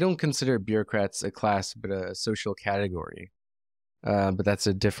 Yeah, I don't consider bureaucrats a class, but a social category. But that's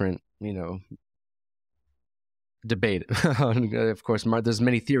a different, debate. Of course, there's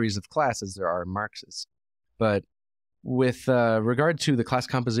many theories of class as there are Marxists. But with regard to the class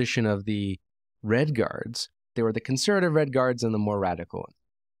composition of the Red Guards, they were the conservative Red Guards and the more radical ones.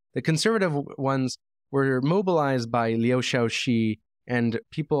 The conservative ones were mobilized by Liu Shaoxi and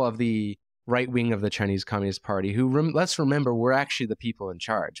people of the right wing of the Chinese Communist Party, who, let's remember, were actually the people in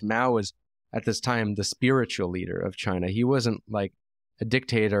charge. Mao was, at this time, the spiritual leader of China. He wasn't like a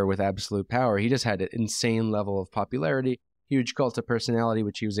dictator with absolute power. He just had an insane level of popularity, huge cult of personality,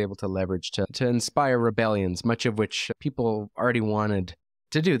 which he was able to leverage to inspire rebellions, much of which people already wanted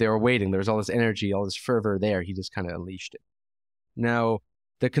to do. They were waiting. There was all this energy, all this fervor there. He just kind of unleashed it. Now,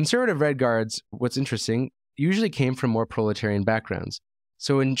 the conservative Red Guards, what's interesting, usually came from more proletarian backgrounds.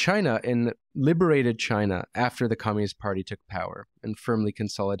 So in China, in liberated China, after the Communist Party took power and firmly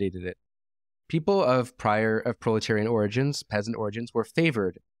consolidated it, people of proletarian origins, peasant origins, were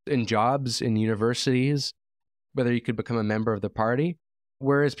favored in jobs, in universities, whether you could become a member of the party.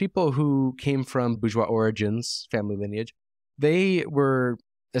 Whereas people who came from bourgeois origins, family lineage, they were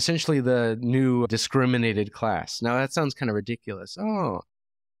essentially the new discriminated class. Now that sounds kind of ridiculous. Oh,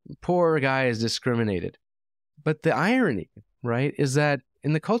 poor guy is discriminated. But the irony, right, is that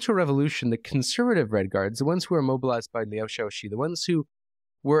in the Cultural Revolution, the conservative Red Guards, the ones who were mobilized by Liu Shaoxi, the ones who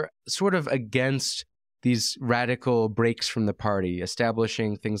were sort of against these radical breaks from the party,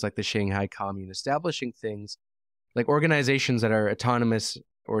 establishing things like the Shanghai Commune, establishing things like organizations that are autonomous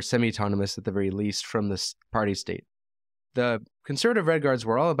or semi-autonomous at the very least from the party state. The conservative Red Guards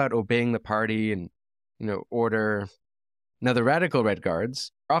were all about obeying the party and, order. Now, the radical Red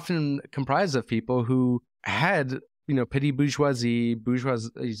Guards are often comprised of people who had petty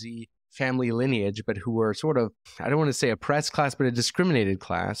bourgeoisie family lineage, but who were sort of, I don't want to say oppressed class, but a discriminated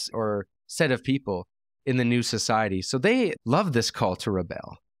class or set of people in the new society. So they loved this call to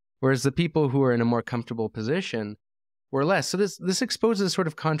rebel, whereas the people who were in a more comfortable position were less. So this exposes sort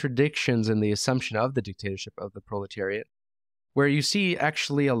of contradictions in the assumption of the dictatorship of the proletariat, where you see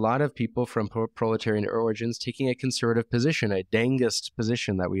actually a lot of people from proletarian origins taking a conservative position, a Dengist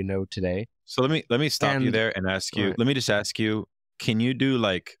position that we know today. So let me stop you there and ask you, let me just ask you, can you do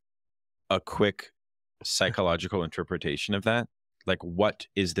like a quick psychological interpretation of that? Like, what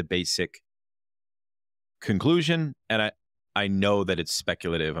is the basic conclusion, and I know that it's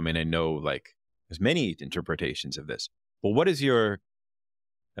speculative. I mean, I know like there's many interpretations of this, but what is your,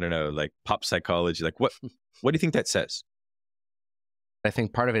 I don't know, like pop psychology, like what do you think that says? I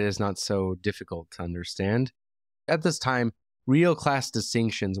think part of it is not so difficult to understand. At this time, real class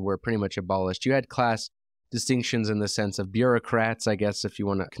distinctions were pretty much abolished. You had class distinctions in the sense of bureaucrats, I guess, if you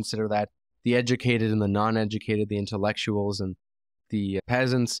want to consider that, the educated and the non-educated, the intellectuals and the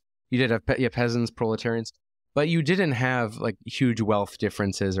peasants. You did have peasants, proletarians, but you didn't have like huge wealth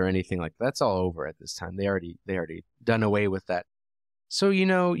differences or anything like that. That's all over at this time. They already done away with that. So,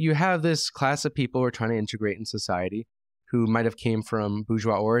 you have this class of people who are trying to integrate in society who might have came from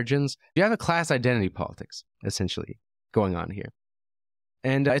bourgeois origins. You have a class identity politics, essentially, going on here.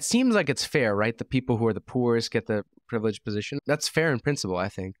 And it seems like it's fair, right? The people who are the poorest get the privileged position. That's fair in principle, I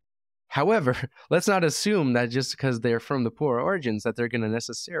think. However, let's not assume that just because they're from the poor origins that they're going to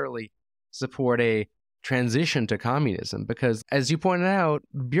necessarily support a transition to communism. Because as you pointed out,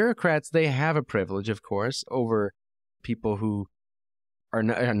 bureaucrats, they have a privilege, of course, over people who are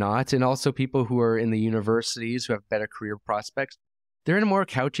not, and also people who are in the universities who have better career prospects. They're in more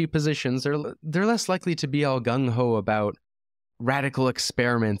couchy positions. They're less likely to be all gung-ho about radical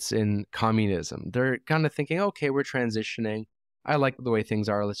experiments in communism. They're kind of thinking, okay, we're transitioning. I like the way things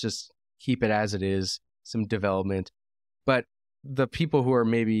are. Let's just keep it as it is, some development. But the people who are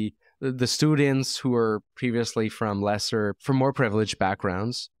maybe the students who are previously from more privileged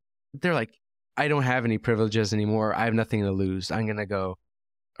backgrounds, they're like, I don't have any privileges anymore. I have nothing to lose. I'm going to go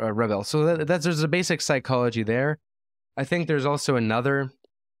rebel. So there's a basic psychology there. I think there's also another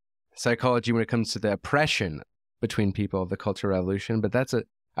psychology when it comes to the oppression between people of the Cultural Revolution, but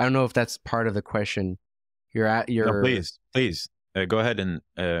I don't know if that's part of the question you're at. No, please. Go ahead and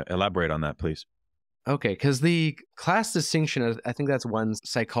elaborate on that, please. Okay, because the class distinction, I think that's one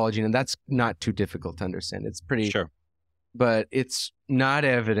psychology, and that's not too difficult to understand. It's pretty... Sure. But it's not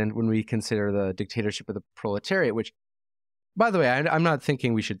evident when we consider the dictatorship of the proletariat, which, by the way, I'm not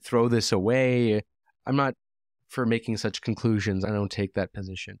thinking we should throw this away. I'm not for making such conclusions. I don't take that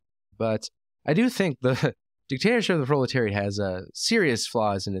position. But I do think the dictatorship of the proletariat has serious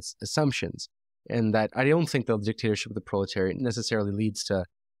flaws in its assumptions, and that I don't think the dictatorship of the proletariat necessarily leads to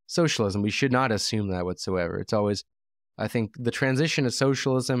socialism. We should not assume that whatsoever. It's always... I think the transition to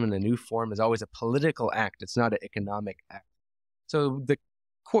socialism in a new form is always a political act. It's not an economic act. So the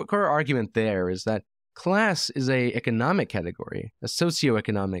core argument there is that class is an economic category, a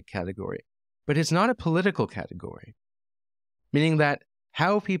socioeconomic category, but it's not a political category, meaning that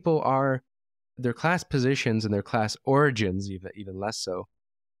how people are, their class positions and their class origins, even less so,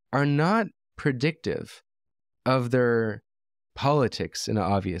 are not predictive of their politics in an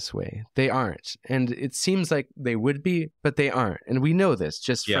obvious way. They aren't. And it seems like they would be, but they aren't. And we know this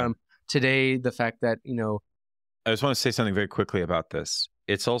just from today, the fact that, I just want to say something very quickly about this.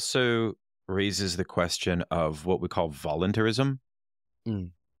 It's also raises the question of what we call voluntarism.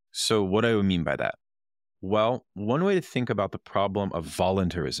 So what do I mean by that? Well, one way to think about the problem of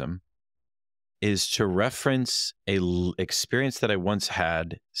voluntarism is to reference a experience that I once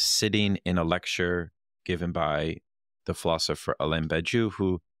had sitting in a lecture given by the philosopher Alain Badiou,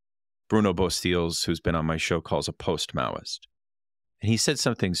 who Bruno Bostiels, who's been on my show, calls a post-Maoist. And he said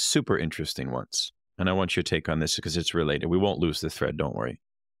something super interesting once, and I want your take on this because it's related. We won't lose the thread, don't worry.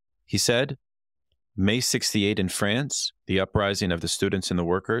 He said, May 68 in France, the uprising of the students and the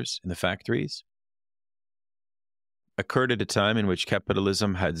workers in the factories, occurred at a time in which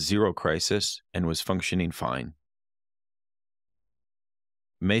capitalism had zero crisis and was functioning fine.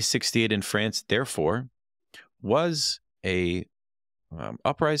 May 68 in France, therefore, was a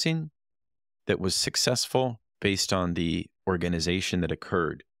uprising that was successful based on the organization that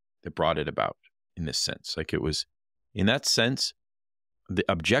occurred that brought it about in this sense. Like it was, in that sense, the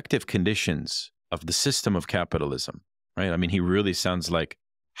objective conditions of the system of capitalism, right? I mean, he really sounds like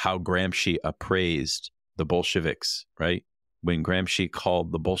how Gramsci appraised the Bolsheviks, right? When Gramsci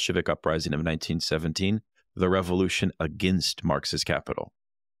called the Bolshevik uprising of 1917 the revolution against Marxist capital.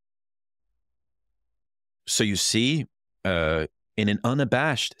 So you see, in an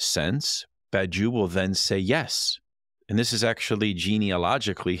unabashed sense, Badiou will then say yes. And this is actually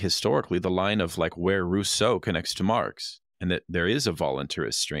genealogically, historically, the line of like where Rousseau connects to Marx, and that there is a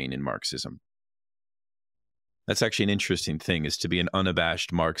voluntarist strain in Marxism. That's actually an interesting thing, is to be an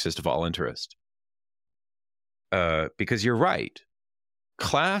unabashed Marxist voluntarist. Because you're right.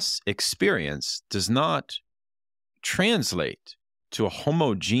 Class experience does not translate to a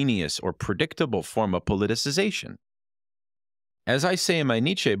homogeneous or predictable form of politicization. As I say in my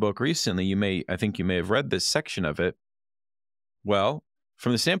Nietzsche book recently, I think you may have read this section of it. Well,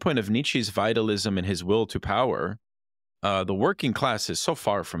 from the standpoint of Nietzsche's vitalism and his will to power, the working class is so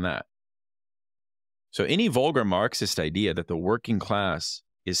far from that. So any vulgar Marxist idea that the working class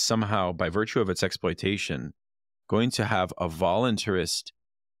is somehow, by virtue of its exploitation, going to have a voluntarist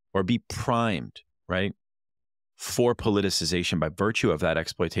or be primed, right, for politicization by virtue of that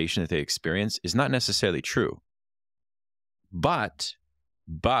exploitation that they experience is not necessarily true. But,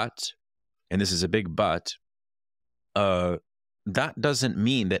 and this is a big but, that doesn't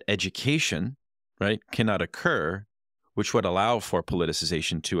mean that education, right, cannot occur, which would allow for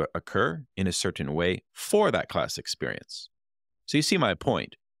politicization to occur in a certain way for that class experience. So you see my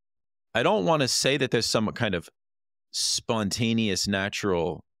point. I don't want to say that there's some kind of spontaneous,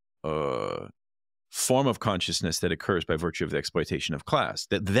 natural form of consciousness that occurs by virtue of the exploitation of class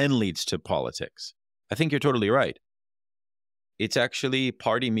that then leads to politics. I think you're totally right. It's actually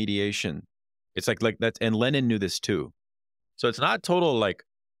party mediation. It's like that, and Lenin knew this too. So it's not total like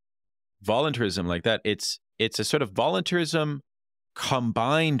voluntarism like that. It's a sort of voluntarism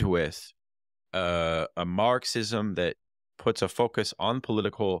combined with a Marxism that puts a focus on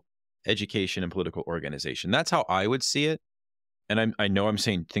political education and political organization. That's how I would see it. And I know I'm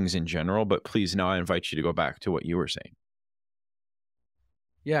saying things in general, but please now I invite you to go back to what you were saying.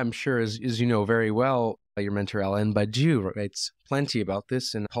 Yeah, I'm sure, as you know very well, your mentor Alain Badiou writes plenty about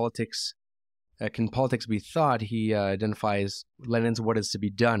this in Politics. Can Politics Be Thought? He identifies Lenin's What Is to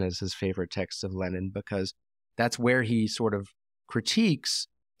Be Done as his favorite text of Lenin, because that's where he sort of critiques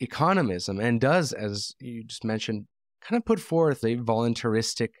economism and does, as you just mentioned, kind of put forth a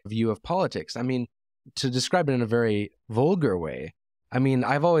voluntaristic view of politics. I mean, to describe it in a very vulgar way, I mean,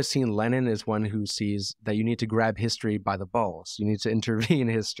 I've always seen Lenin as one who sees that you need to grab history by the balls. You need to intervene in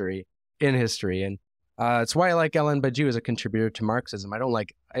history. And it's why I like Alain Badiou as a contributor to Marxism.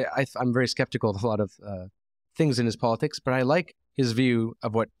 I'm very skeptical of a lot of things in his politics, but I like his view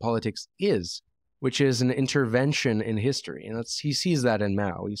of what politics is, which is an intervention in history. And he sees that in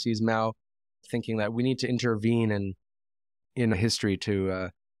Mao. He sees Mao thinking that we need to intervene in history to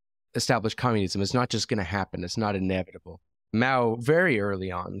establish communism. It's not just going to happen. It's not inevitable. Mao, very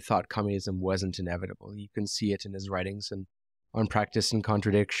early on, thought communism wasn't inevitable. You can see it in his writings and on Practice and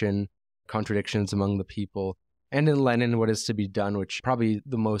Contradiction, Contradictions Among the People, and in Lenin, What Is to Be Done, which probably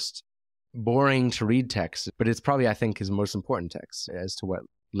the most boring to read text, but it's probably, I think, his most important text as to what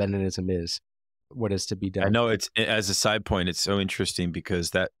Leninism is, what is to be done. I know, it's, as a side point, it's so interesting because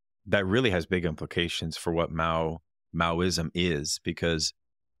that really has big implications for what Maoism is, because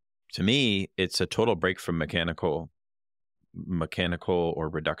to me, it's a total break from mechanical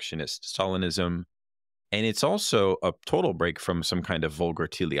or reductionist Stalinism. And it's also a total break from some kind of vulgar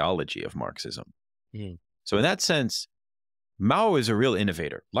teleology of Marxism. Mm. So in that sense, Mao is a real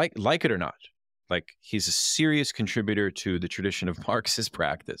innovator, like it or not. Like, he's a serious contributor to the tradition of Marxist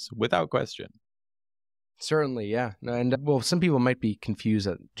practice, without question. Certainly, yeah. And, well, some people might be confused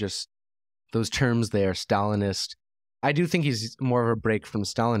at just those terms there, Stalinist. I do think he's more of a break from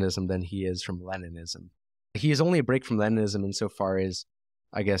Stalinism than he is from Leninism. He is only a break from Leninism insofar as,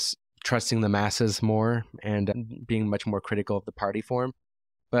 I guess, trusting the masses more and being much more critical of the party form.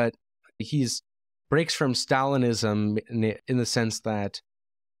 But he's breaks from Stalinism in the sense that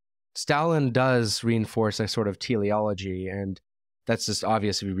Stalin does reinforce a sort of teleology, and that's just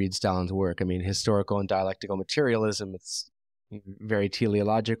obvious if you read Stalin's work. I mean, historical and dialectical materialism, it's very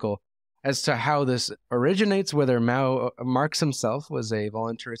teleological. As to how this originates, whether Marx himself was a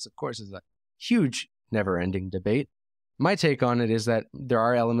voluntarist, of course, is a huge, never-ending debate. My take on it is that there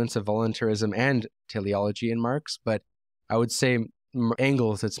are elements of voluntarism and teleology in Marx, but I would say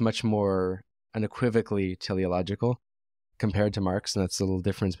Engels, it's much more unequivocally teleological compared to Marx, and that's a little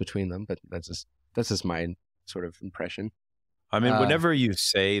difference between them, but that's just my sort of impression. I mean, whenever you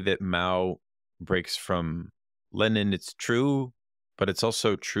say that Mao breaks from Lenin, it's true, but it's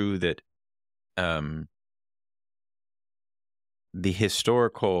also true that the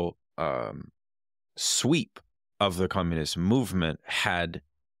historical sweep of the communist movement had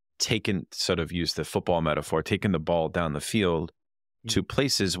taken, sort of use the football metaphor, taken the ball down the field to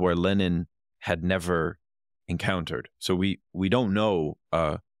places where Lenin had never encountered. So we don't know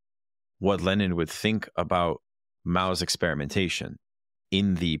what Lenin would think about Mao's experimentation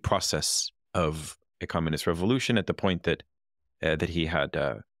in the process of a communist revolution at the point that he had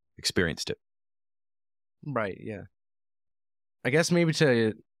experienced it. Right, yeah. I guess maybe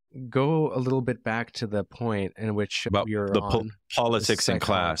to go a little bit back to the point in which about you're the on politics and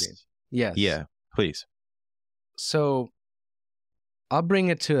class. Yes. Yeah, please. So I'll bring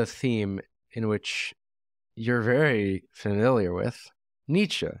it to a theme in which you're very familiar with,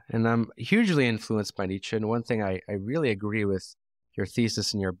 Nietzsche. And I'm hugely influenced by Nietzsche. And one thing I really agree with your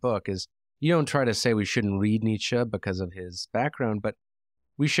thesis in your book is you don't try to say we shouldn't read Nietzsche because of his background, but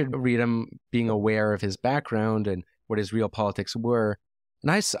we should read him being aware of his background and what his real politics were.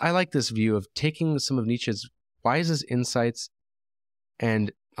 And I like this view of taking some of Nietzsche's wisest insights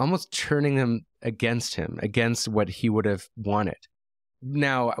and almost turning them against him, against what he would have wanted.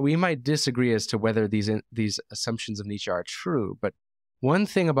 Now, we might disagree as to whether these assumptions of Nietzsche are true, but one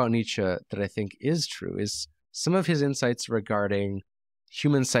thing about Nietzsche that I think is true is some of his insights regarding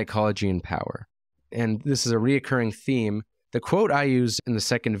human psychology and power. And this is a reoccurring theme. The quote I use in the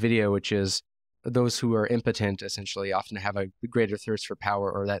second video, which is, those who are impotent essentially often have a greater thirst for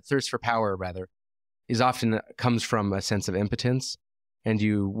power, or that thirst for power, rather, is often comes from a sense of impotence. And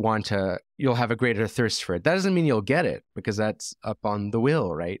you'll have a greater thirst for it. That doesn't mean you'll get it, because that's up on the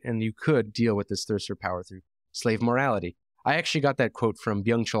will, right? And you could deal with this thirst for power through slave morality. I actually got that quote from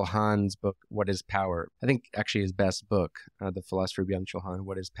Byung-Chul Han's book, What is Power? I think actually his best book, The Philosopher Byung-Chul Han,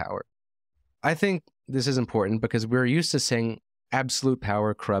 What is Power? I think this is important because we're used to saying absolute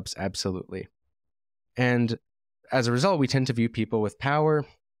power corrupts absolutely. And as a result, we tend to view people with power,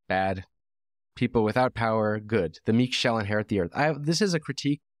 bad. People without power, good. The meek shall inherit the earth. This is a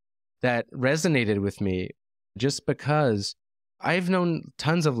critique that resonated with me just because I've known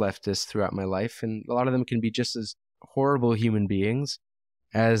tons of leftists throughout my life, and a lot of them can be just as horrible human beings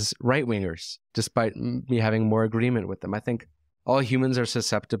as right-wingers, despite me having more agreement with them. I think all humans are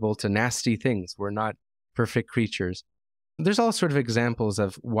susceptible to nasty things. We're not perfect creatures. There's all sort of examples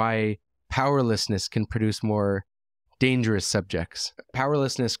of why powerlessness can produce more dangerous subjects.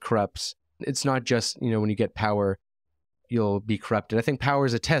 Powerlessness corrupts. It's not just, when you get power, you'll be corrupted. I think power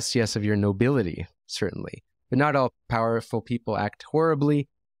is a test, yes, of your nobility, certainly. But not all powerful people act horribly,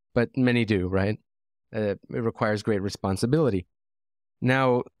 but many do, right? It requires great responsibility.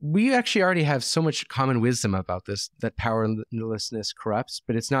 Now, we actually already have so much common wisdom about this, that powerlessness corrupts,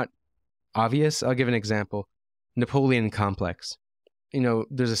 but it's not obvious. I'll give an example. Napoleon complex.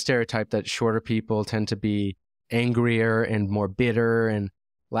 There's a stereotype that shorter people tend to be angrier and more bitter and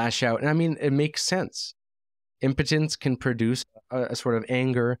lash out. And I mean, it makes sense. Impotence can produce a sort of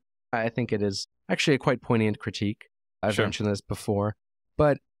anger. I think it is actually a quite poignant critique. I've mentioned this before.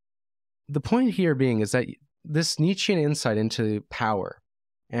 But the point here being is that this Nietzschean insight into power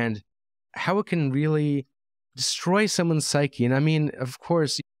and how it can really destroy someone's psyche. And I mean, of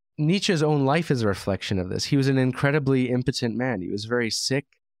course, Nietzsche's own life is a reflection of this. He was an incredibly impotent man. He was very sick,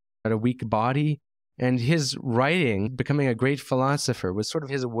 had a weak body. And his writing, becoming a great philosopher, was sort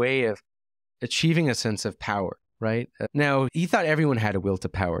of his way of achieving a sense of power, right? Now, he thought everyone had a will to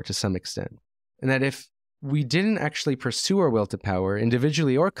power to some extent. And that if we didn't actually pursue our will to power,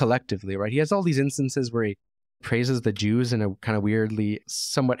 individually or collectively, right? He has all these instances where he praises the Jews in a kind of weirdly,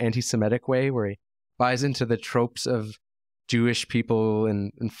 somewhat anti-Semitic way, where he buys into the tropes of Jewish people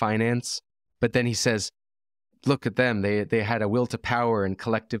in finance. But then he says, look at them. They had a will to power and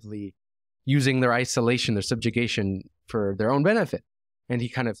collectively using their isolation, their subjugation for their own benefit. And he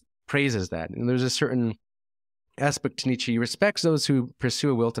kind of praises that. And there's a certain aspect to Nietzsche. He respects those who pursue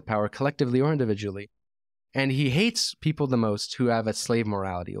a will to power collectively or individually. And he hates people the most who have a slave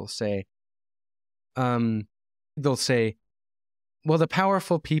morality. They'll say, well, the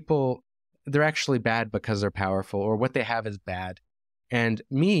powerful people, they're actually bad because they're powerful, or what they have is bad. And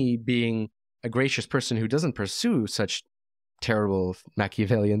me, being a gracious person who doesn't pursue such terrible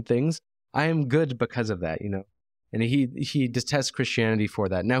Machiavellian things, I am good because of that, And he detests Christianity for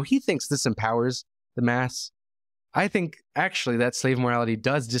that. Now, he thinks this empowers the mass. I think, actually, that slave morality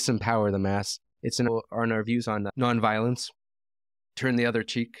does disempower the mass. It's in our views on nonviolence. Turn the other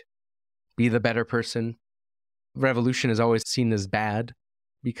cheek. Be the better person. Revolution is always seen as bad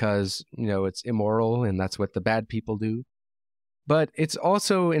because, it's immoral and that's what the bad people do. But it's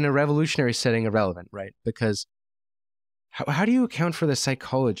also, in a revolutionary setting, irrelevant, right? Because how do you account for the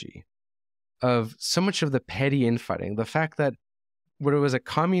psychology of so much of the petty infighting? The fact that what it was a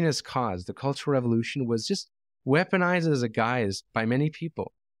communist cause, the Cultural Revolution, was just weaponized as a guise by many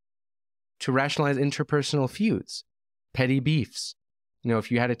people to rationalize interpersonal feuds, petty beefs.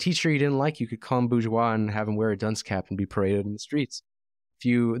 If you had a teacher you didn't like, you could call him bourgeois and have him wear a dunce cap and be paraded in the streets.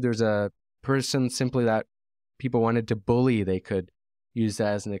 If there's a person simply that people wanted to bully, they could use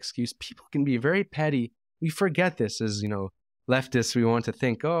that as an excuse. People can be very petty. We forget this as, leftists. We want to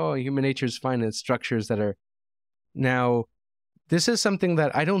think, human nature is fine in structures that are... Now, this is something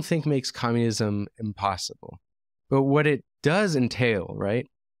that I don't think makes communism impossible. But what it does entail, right,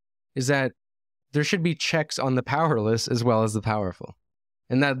 is that there should be checks on the powerless as well as the powerful.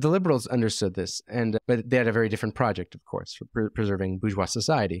 And that the liberals understood this, but they had a very different project, of course, for preserving bourgeois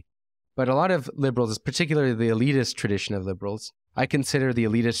society. But a lot of liberals, particularly the elitist tradition of liberals, I consider the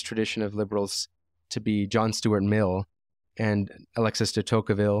elitist tradition of liberals to be John Stuart Mill and Alexis de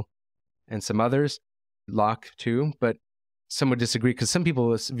Tocqueville and some others, Locke too, but some would disagree because some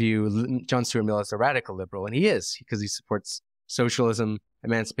people view John Stuart Mill as a radical liberal, and he is, because he supports socialism,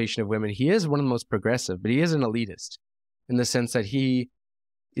 emancipation of women. He is one of the most progressive, but he is an elitist in the sense that he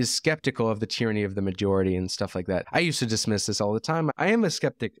is skeptical of the tyranny of the majority and stuff like that. I used to dismiss this all the time. I am a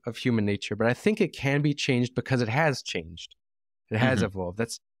skeptic of human nature, but I think it can be changed because it has changed. It has evolved.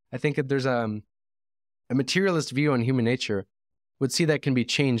 I think that there's a materialist view on human nature would see that can be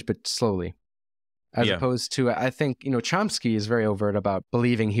changed, but slowly. As opposed to, I think, Chomsky is very overt about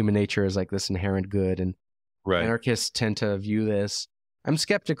believing human nature is like this inherent good, and anarchists tend to view this. I'm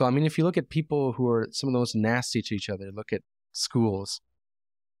skeptical. I mean, if you look at people who are some of the most nasty to each other, look at schools,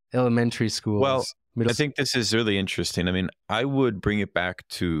 elementary schools. Well, I think this is really interesting. I mean, I would bring it back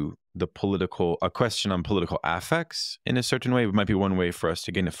to a question on political affects in a certain way. It might be one way for us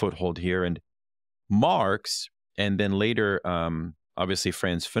to gain a foothold here. And Marx, and then later, obviously,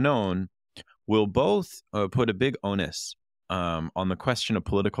 Franz Fanon, will both put a big onus on the question of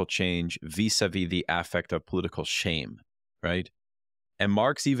political change vis-a-vis the affect of political shame, right? And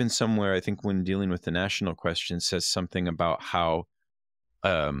Marx, even somewhere, I think, when dealing with the national question, says something about how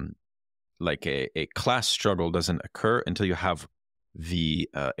like a class struggle doesn't occur until you have the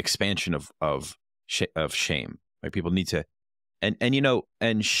expansion of shame. Right? People need to,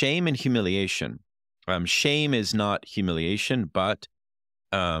 and shame and humiliation. Shame is not humiliation, but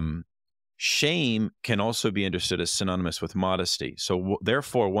shame can also be understood as synonymous with modesty. So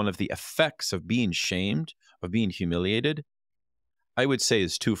therefore, one of the effects of being shamed, of being humiliated, I would say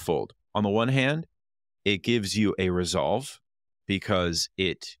is twofold. On the one hand, it gives you a resolve because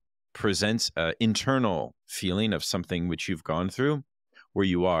it presents an internal feeling of something which you've gone through, where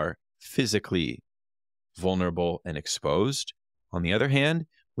you are physically vulnerable and exposed. On the other hand,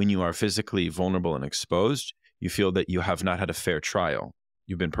 when you are physically vulnerable and exposed, you feel that you have not had a fair trial.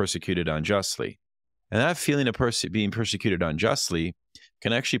 You've been persecuted unjustly. And that feeling of being persecuted unjustly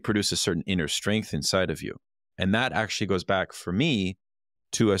can actually produce a certain inner strength inside of you. And that actually goes back, for me,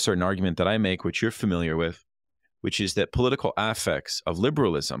 to a certain argument that I make, which you're familiar with, which is that political affects of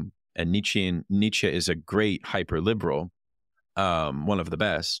liberalism, and Nietzsche is a great hyper-liberal, one of the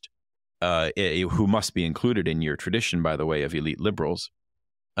best, who must be included in your tradition, by the way, of elite liberals,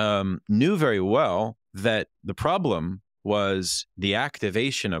 knew very well that the problem was the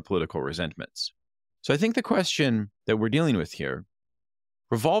activation of political resentments. So I think the question that we're dealing with here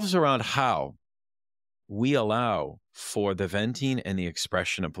revolves around how we allow for the venting and the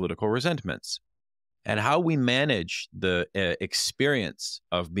expression of political resentments, and how we manage the experience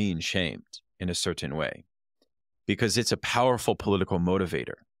of being shamed in a certain way, because it's a powerful political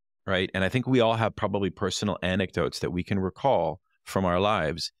motivator, right? And I think we all have probably personal anecdotes that we can recall from our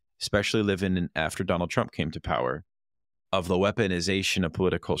lives, especially living in after Donald Trump came to power, of the weaponization of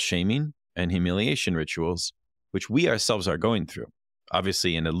political shaming and humiliation rituals, which we ourselves are going through,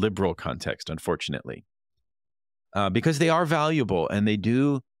 obviously in a liberal context, unfortunately, because they are valuable and they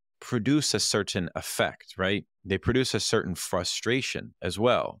do produce a certain effect, right? They produce a certain frustration as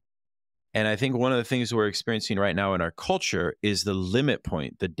well. And I think one of the things we're experiencing right now in our culture is the limit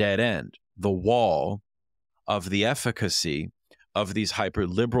point, the dead end, the wall of the efficacy of these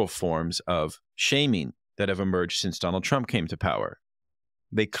hyper-liberal forms of shaming that have emerged since Donald Trump came to power.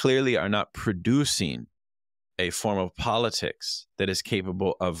 They clearly are not producing a form of politics that is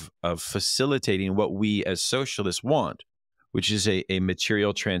capable of facilitating what we as socialists want, which is a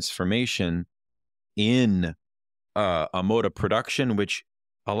material transformation in a mode of production which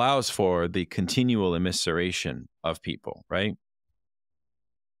allows for the continual immiseration of people, right?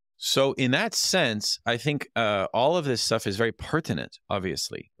 So in that sense, I think all of this stuff is very pertinent,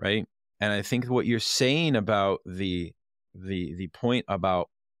 obviously, right? And I think what you're saying about the point about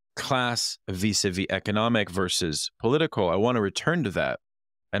class vis-a-vis economic versus political, I want to return to that.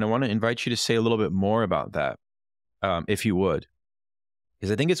 And I want to invite you to say a little bit more about that, if you would.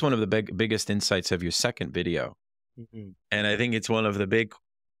 Because I think it's one of the biggest insights of your second video. Mm-hmm. And I think it's one of the big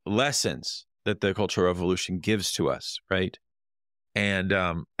lessons that the Cultural Revolution gives to us, right? And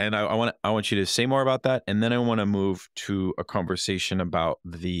I want you to say more about that, and then I want to move to a conversation about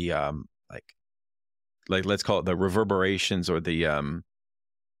the like let's call it the reverberations or the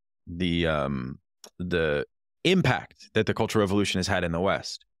impact that the Cultural Revolution has had in the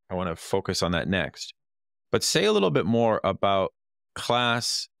West. I want to focus on that next. But say a little bit more about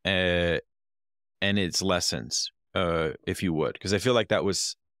class and its lessons, if you would, because I feel like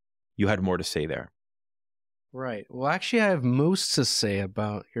you had more to say there. Right. Well, actually, I have most to say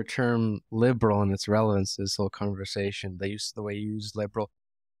about your term liberal and its relevance to this whole conversation, the way you use liberal,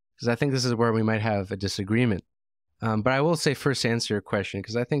 because I think this is where we might have a disagreement. But I will say first answer your question,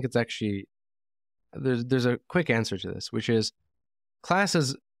 because I think it's actually, there's a quick answer to this, which is class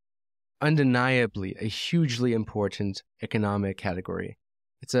is undeniably a hugely important economic category.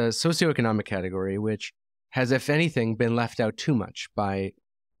 It's a socioeconomic category, which has, if anything, been left out too much by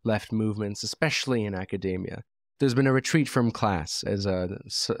left movements, especially in academia. There's been a retreat from class, as a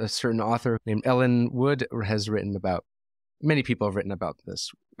certain author named Ellen Wood has written about. Many people have written about this.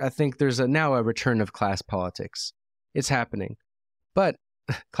 I think there's now a return of class politics. It's happening. But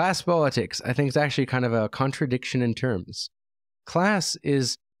class politics, I think, is actually kind of a contradiction in terms. Class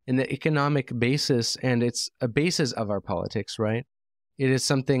is an economic basis, and it's a basis of our politics, right? It is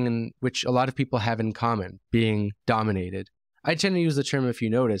something in which a lot of people have in common, being dominated. I tend to use the term, if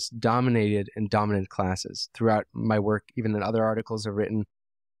you notice, dominated and dominant classes throughout my work, even in other articles I've written.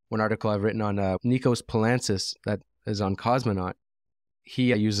 One article I've written on Nikos Poulantzas that is on Cosmonaut.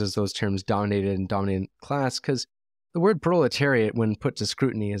 He uses those terms, dominated and dominant class, because the word proletariat, when put to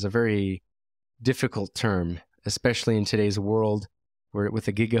scrutiny, is a very difficult term, especially in today's world where with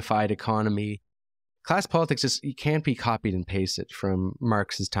a gigafied economy. Class politics just, you can't be copied and pasted from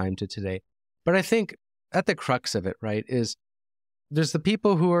Marx's time to today. But I think at the crux of it, right, is there's the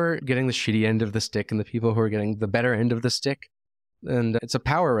people who are getting the shitty end of the stick and the people who are getting the better end of the stick. And it's a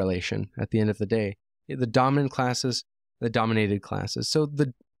power relation at the end of the day. The dominant classes, the dominated classes. So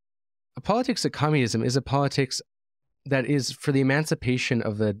a politics of communism is a politics that is for the emancipation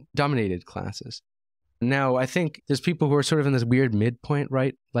of the dominated classes. Now, I think there's people who are sort of in this weird midpoint,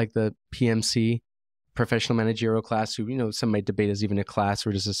 right? Like the PMC, professional managerial class, who, some might debate as even a class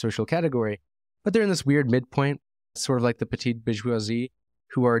or just a social category. But they're in this weird midpoint, sort of like the petite bourgeoisie,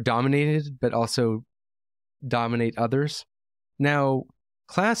 who are dominated but also dominate others. Now,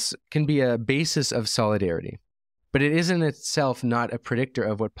 class can be a basis of solidarity, but it is in itself not a predictor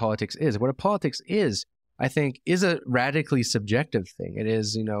of what politics is. What a politics is, I think, is a radically subjective thing. It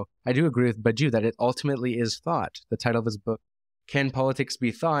is, I do agree with Badiou that it ultimately is thought. The title of his book, Can Politics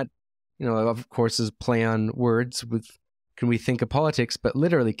Be Thought? Of course, is play on words with, can we think of politics? But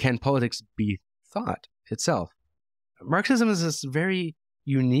literally, can politics be thought itself? Marxism is this very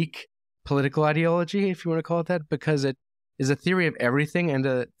unique political ideology, if you want to call it that, because it is a theory of everything and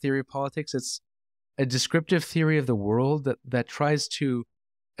a theory of politics. It's a descriptive theory of the world that tries to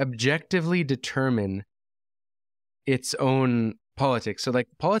objectively determine its own politics. So like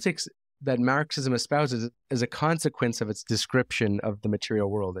politics that Marxism espouses is a consequence of its description of the material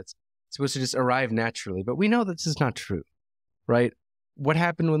world. It's supposed to just arrive naturally. But we know that this is not true, right? What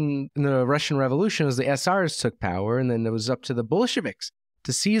happened in the Russian Revolution was the SRs took power, and then it was up to the Bolsheviks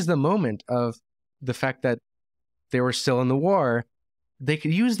to seize the moment of the fact that they were still in the war. They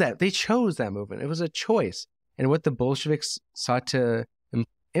could use that. They chose that movement. It was a choice. And what the Bolsheviks sought to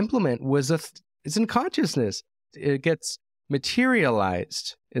implement was it's in consciousness. It gets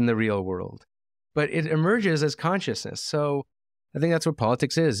materialized in the real world, but it emerges as consciousness. So I think that's what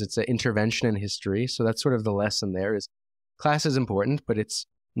politics is. It's an intervention in history. So that's sort of the lesson there is class is important, but it's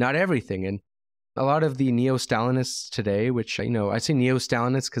not everything. And a lot of the neo-Stalinists today, which, I say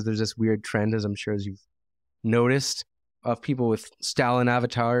neo-Stalinists because there's this weird trend, as I'm sure as you've noticed, of people with Stalin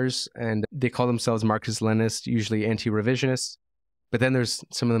avatars, and they call themselves Marxist-Leninists, usually anti-revisionists. But then there's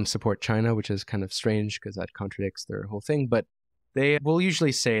some of them support China, which is kind of strange because that contradicts their whole thing. But they will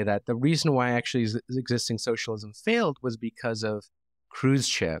usually say that the reason why actually existing socialism failed was because of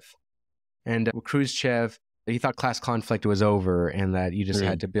Khrushchev. And Khrushchev, he thought class conflict was over and that you just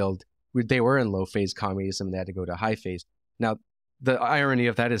had to build. They were in low phase communism. They had to go to high phase. Now, the irony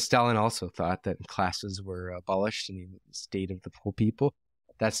of that is Stalin also thought that classes were abolished in the state of the whole people.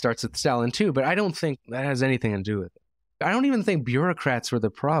 That starts with Stalin too, but I don't think that has anything to do with it. I don't even think bureaucrats were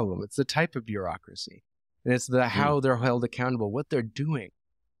the problem. It's the type of bureaucracy. And it's how they're held accountable, what they're doing.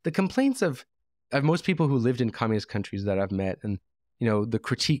 The complaints of most people who lived in communist countries that I've met and, the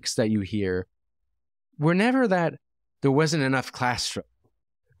critiques that you hear were never that there wasn't enough class struggle.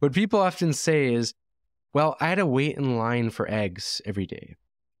 What people often say is, well, I had to wait in line for eggs every day.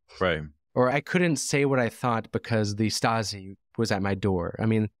 Right. Or I couldn't say what I thought because the Stasi was at my door. I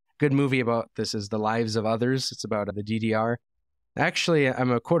mean, good movie about this is The Lives of Others. It's about the DDR. Actually,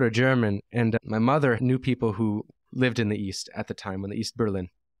 I'm a quarter German, and my mother knew people who lived in the East at the time, in the East Berlin.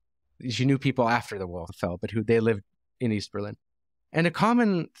 She knew people after the wall fell, but they lived in East Berlin. And a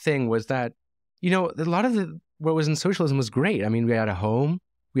common thing was that, a lot of what was in socialism was great. I mean, we had a home,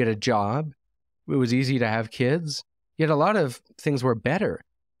 we had a job, it was easy to have kids. Yet a lot of things were better.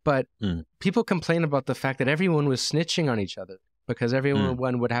 But Mm. people complain about the fact that everyone was snitching on each other because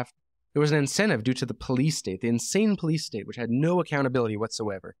everyone would have, there was an incentive due to the police state, the insane police state, which had no accountability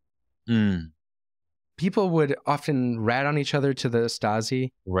whatsoever. Mm. People would often rat on each other to the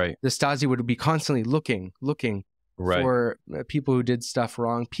Stasi. Right. The Stasi would be constantly looking Right. for people who did stuff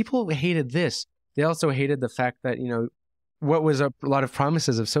wrong. People hated this. They also hated the fact that, what was a lot of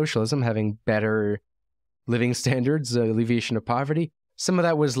promises of socialism, having better living standards, alleviation of poverty. Some of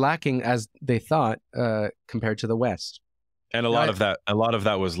that was lacking, as they thought, compared to the West. And a lot of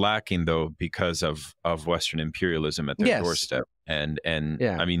that was lacking, though, because of Western imperialism at their doorstep. And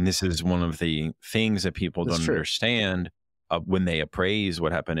yeah. I mean, this is one of the things that people don't understand when they appraise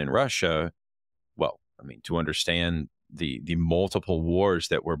what happened in Russia. Well, I mean, to understand the multiple wars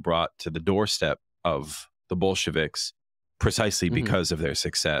that were brought to the doorstep of the Bolsheviks precisely because of their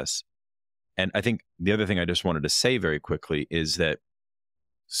success. And I think the other thing I just wanted to say very quickly is that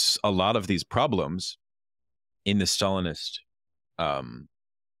a lot of these problems in the Stalinist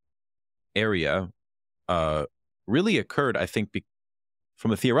area really occurred, I think,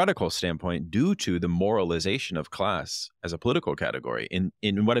 from a theoretical standpoint, due to the moralization of class as a political category. And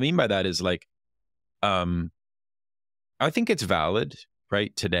what I mean by that is, like, I think it's valid,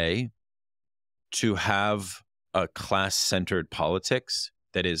 right, today to have a class-centered politics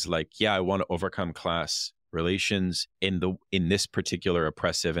that is like, yeah, I want to overcome class relations in this particular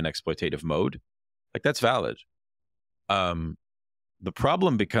oppressive and exploitative mode. Like, that's valid. The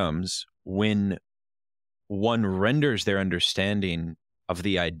problem becomes when one renders their understanding of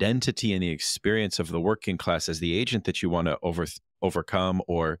the identity and the experience of the working class as the agent that you want to overcome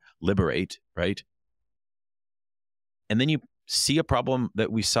or liberate, right? And then you see a problem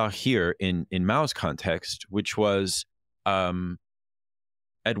that we saw here in Mao's context, which was,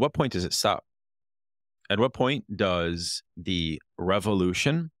 at what point does it stop? At what point does the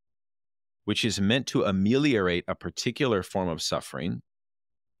revolution, which is meant to ameliorate a particular form of suffering,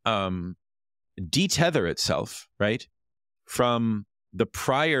 detether itself, right, from the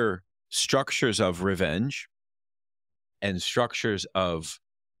prior structures of revenge and structures of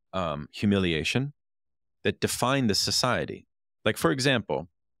humiliation that define the society? Like, for example,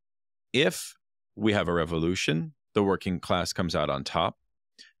 if we have a revolution, the working class comes out on top,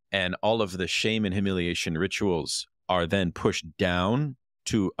 and all of the shame and humiliation rituals are then pushed down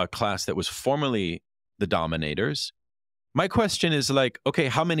to a class that was formerly the dominators. My question is, like, okay,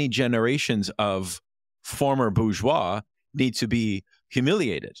 how many generations of former bourgeois need to be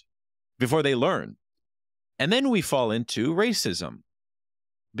humiliated before they learn? And then we fall into racism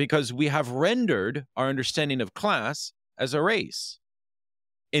because we have rendered our understanding of class as a race.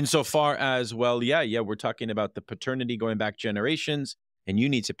 Insofar as, well, yeah, we're talking about the paternity going back generations, and you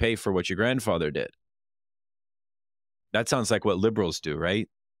need to pay for what your grandfather did. That sounds like what liberals do, right?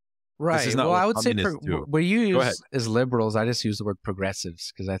 Right. This is not well, what I would say communists do. what you use is liberals. I just use the word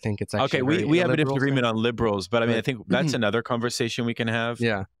progressives because I think it's actually okay. We have a illiberal disagreement thing. on liberals, but I mean, I think that's another conversation we can have.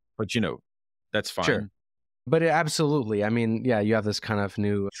 Yeah. But that's fine. Sure. But absolutely. I mean, yeah, you have this kind of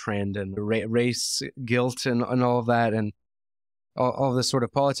new trend and race guilt and all of that, and all this sort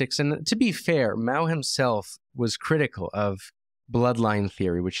of politics. And to be fair, Mao himself was critical of bloodline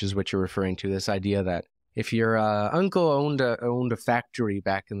theory, which is what you're referring to. This idea that if your uncle owned a factory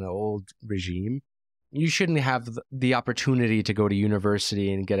back in the old regime, you shouldn't have the opportunity to go to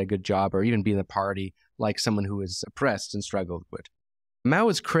university and get a good job or even be in the party like someone who is oppressed and struggled would. Mao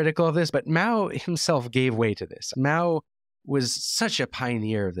was critical of this, but Mao himself gave way to this. Mao was such a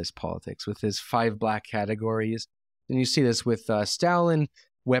pioneer of this politics with his 5 black categories. And you see this with Stalin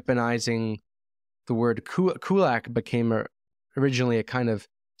weaponizing the word kulak became originally a kind of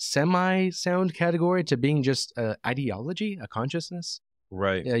semi-sound category to being just an ideology, a consciousness.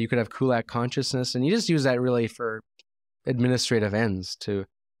 Right. Yeah, you could have kulak consciousness, and you just use that really for administrative ends to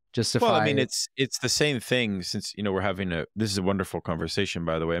justify. Well, I mean, it's the same thing since, we're having this is a wonderful conversation,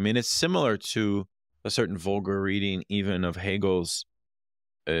 by the way. I mean, it's similar to a certain vulgar reading even of Hegel's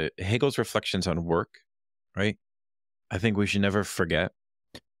reflections on work, right? I think we should never forget,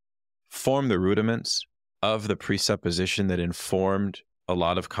 form the rudiments of the presupposition that informed a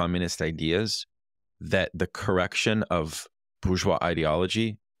lot of communist ideas that the correction of bourgeois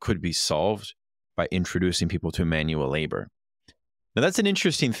ideology could be solved by introducing people to manual labor. Now, that's an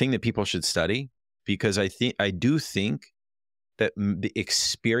interesting thing that people should study, because I do think that the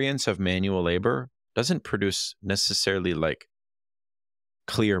experience of manual labor doesn't produce necessarily like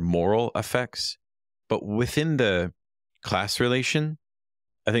clear moral effects, but within the class relation,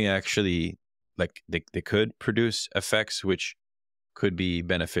 I think actually like they could produce effects which could be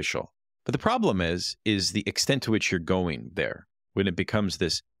beneficial. But the problem is the extent to which you're going there when it becomes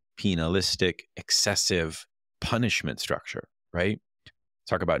this penalistic, excessive punishment structure, right?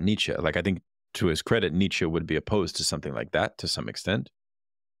 Talk about Nietzsche. Like, I think to his credit, Nietzsche would be opposed to something like that to some extent,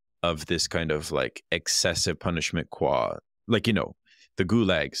 of this kind of like excessive punishment like, the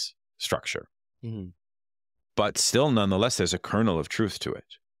gulags structure. Mm-hmm. But still, nonetheless, there's a kernel of truth to it.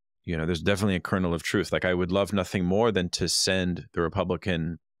 There's definitely a kernel of truth. Like, I would love nothing more than to send the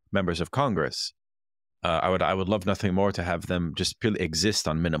Republican members of Congress. I would love nothing more to have them just purely exist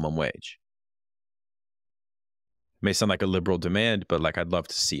on minimum wage. It may sound like a liberal demand, but like, I'd love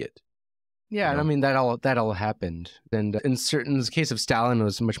to see it. Yeah, and I mean that all happened. And in the case of Stalin, it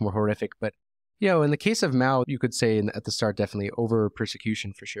was much more horrific. But in the case of Mao, you could say at the start definitely over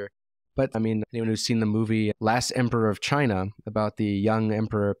persecution for sure. But I mean, anyone who's seen the movie Last Emperor of China about the young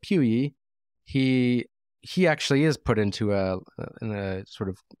Emperor Puyi, he actually is put into a sort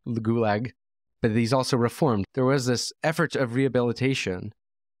of gulag, but he's also reformed. There was this effort of rehabilitation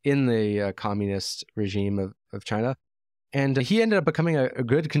in the communist regime of China. And he ended up becoming a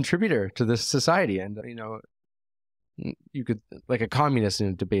good contributor to this society. And, you could, like a communist,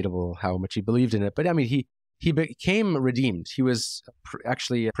 debatable how much he believed in it. But I mean, he became redeemed. He was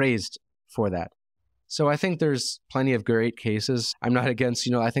actually praised for that. So I think there's plenty of great cases. I'm not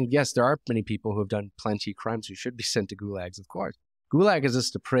against, I think, yes, there are many people who have done plenty of crimes who should be sent to gulags, of course. Gulag is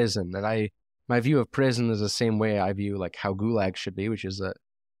just a prison. And my view of prison is the same way I view like how gulag should be, which is a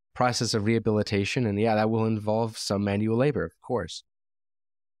process of rehabilitation, and that will involve some manual labor, of course.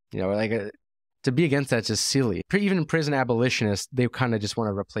 To be against that's just silly. Even prison abolitionists, they kind of just want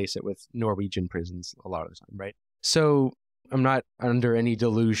to replace it with Norwegian prisons a lot of the time, right? So I'm not under any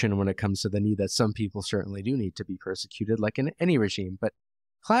delusion when it comes to the need that some people certainly do need to be persecuted, like in any regime. But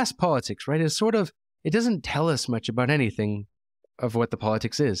class politics, right, is sort of, it doesn't tell us much about anything of what the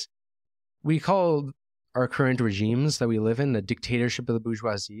politics is. We call our current regimes that we live in the dictatorship of the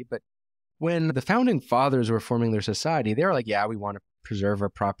bourgeoisie. But when the founding fathers were forming their society, they were like, yeah, we want to preserve our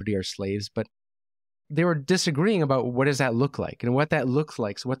property, our slaves. But they were disagreeing about what does that look like and what that looks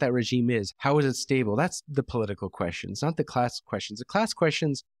like. So what that regime is, how is it stable? That's the political questions, not the class questions. The class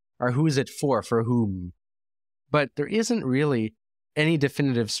questions are who is it for whom? But there isn't really any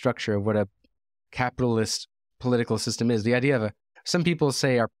definitive structure of what a capitalist political system is. The idea of some people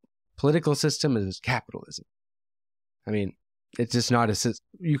say our political system is capitalism. I mean, it's just not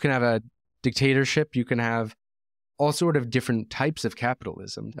you can have a dictatorship, you can have all sort of different types of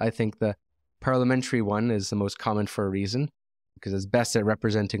capitalism. I think the parliamentary one is the most common for a reason, because it's best at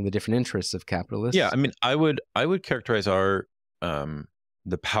representing the different interests of capitalists. Yeah, I mean, I would characterize the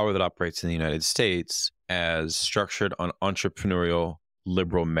power that operates in the United States as structured on entrepreneurial,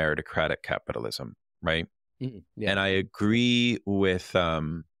 liberal, meritocratic capitalism, right? Mm-hmm. Yeah. And I agree with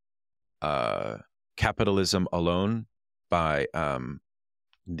Capitalism Alone by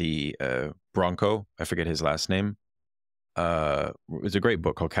the Bronco. I forget his last name. It was a great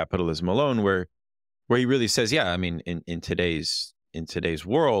book called Capitalism Alone, where he really says, yeah, I mean, in today's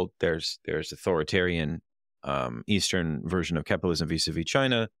world, there's authoritarian Eastern version of capitalism vis-a-vis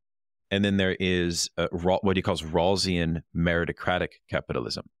China, and then there is what he calls Rawlsian meritocratic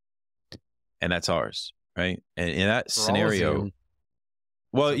capitalism, and that's ours, right? And in that scenario,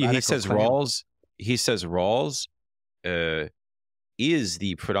 well, he says Rawls is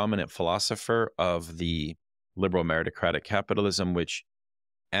the predominant philosopher of the liberal meritocratic capitalism, which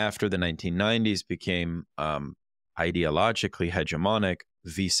after the 1990s became ideologically hegemonic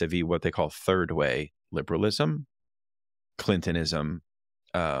vis-a-vis what they call third way liberalism, Clintonism,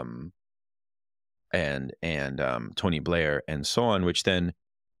 and Tony Blair and so on, which then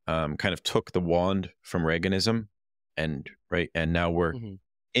kind of took the wand from Reaganism, and now we're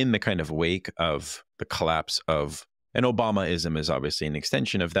in the kind of wake of the collapse of, and Obamaism is obviously an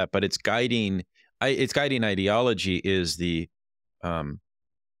extension of that, but its guiding ideology is the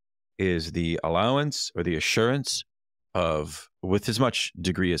allowance or the assurance of, with as much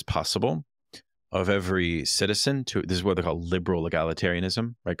degree as possible, of every citizen to, this is what they call liberal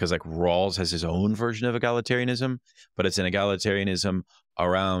egalitarianism, right? Because like Rawls has his own version of egalitarianism, but it's an egalitarianism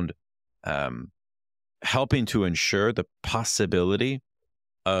around helping to ensure the possibility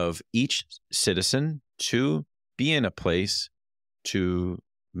of each citizen to be in a place to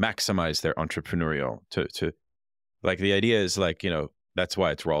maximize their entrepreneurial, to like, the idea is like, that's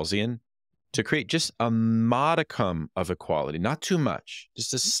why it's Rawlsian, to create just a modicum of equality, not too much,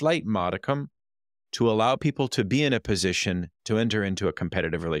 just a slight modicum, to allow people to be in a position to enter into a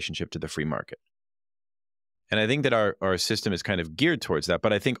competitive relationship to the free market. And I think that our system is kind of geared towards that.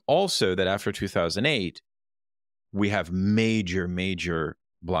 But I think also that after 2008, we have major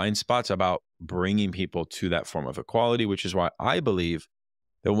blind spots about bringing people to that form of equality, which is why I believe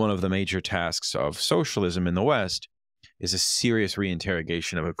that one of the major tasks of socialism in the West is a serious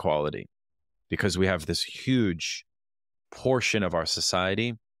reinterrogation of equality, because we have this huge portion of our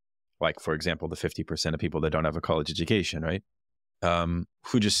society, like, for example, the 50% of people that don't have a college education, right?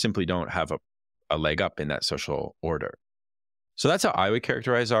 Who just simply don't have a leg up in that social order. So that's how I would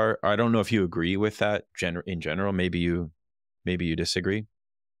characterize our. I don't know if you agree with that in general. Maybe you disagree.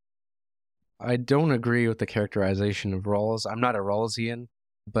 I don't agree with the characterization of Rawls. I'm not a Rawlsian,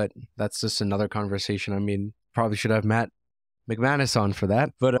 but that's just another conversation. I mean, probably should have Matt McManus on for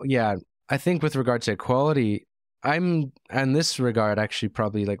that. But yeah, I think with regard to equality, I'm in this regard actually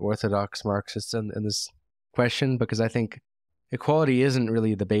probably like orthodox Marxist in this question, because I think equality isn't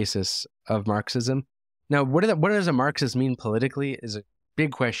really the basis of Marxism. Now, what does a Marxist mean politically is a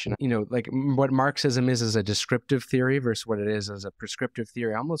big question. You know, like what Marxism is as a descriptive theory versus what it is as a prescriptive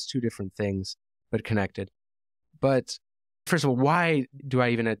theory, almost two different things, but connected. But first of all, why do I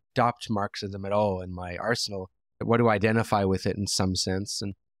even adopt Marxism at all in my arsenal? What do I identify with it in some sense?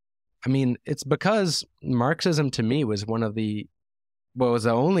 And I mean, it's because Marxism to me was was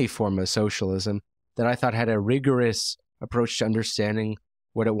the only form of socialism that I thought had a rigorous approach to understanding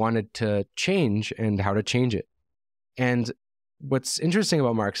what it wanted to change and how to change it. And what's interesting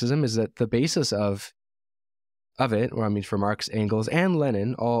about Marxism is that the basis of it, or I mean for Marx, Engels, and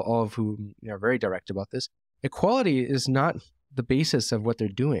Lenin, all of whom are very direct about this, equality is not the basis of what they're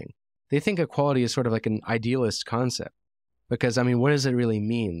doing. They think equality is sort of like an idealist concept. Because, I mean, what does it really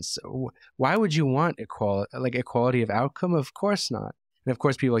mean? So why would you want equality of outcome? Of course not. And of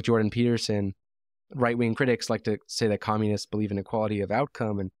course, people like Jordan Peterson, right-wing critics, like to say that communists believe in equality of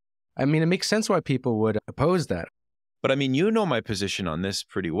outcome. And I mean, it makes sense why people would oppose that. But I mean, you know my position on this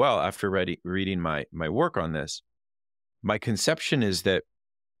pretty well after reading my work on this. My conception is that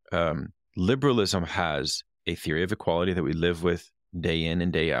liberalism has a theory of equality that we live with day in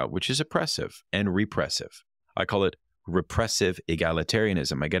and day out, which is oppressive and repressive. I call it repressive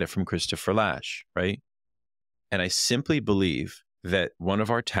egalitarianism. I get it from Christopher Lasch, right? And I simply believe that one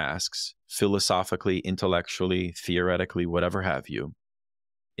of our tasks, philosophically, intellectually, theoretically, whatever have you,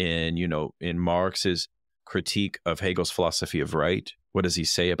 in Marx's critique of Hegel's philosophy of right, what does he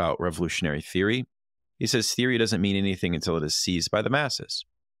say about revolutionary theory? He says theory doesn't mean anything until it is seized by the masses.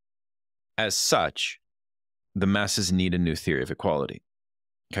 As such, the masses need a new theory of equality.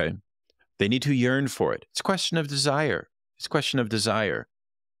 Okay? They need to yearn for it. It's a question of desire. It's a question of desire.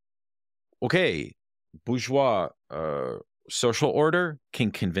 Okay, bourgeois social order can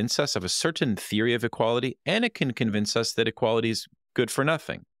convince us of a certain theory of equality, and it can convince us that equality is good for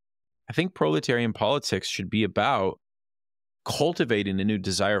nothing. I think proletarian politics should be about cultivating a new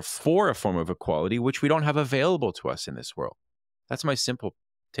desire for a form of equality, which we don't have available to us in this world. That's my simple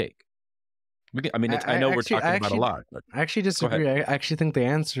take. I know we're talking about a lot. But I actually disagree. I actually think the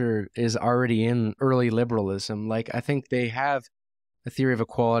answer is already in early liberalism. Like, I think they have a theory of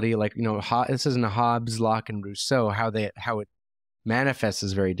equality. Like, this isn't Hobbes, Locke, and Rousseau. How it manifests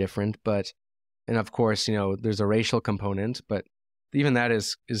is very different. But, and of course, there's a racial component. But even that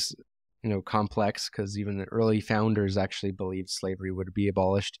is complex, because even the early founders actually believed slavery would be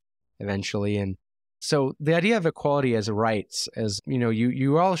abolished eventually. And so the idea of equality as rights, as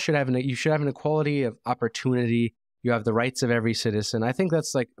you all should have an equality of opportunity. You have the rights of every citizen. I think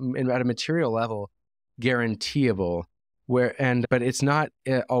that's like at a material level guaranteeable. But it's not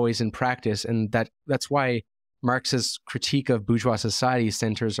always in practice, and that's why Marx's critique of bourgeois society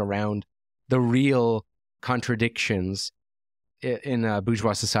centers around the real contradictions in a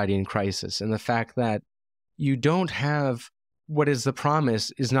bourgeois society in crisis, and the fact that you don't have what is the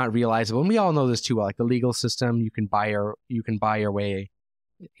promise is not realizable. And we all know this too well. Like the legal system, you can buy your way,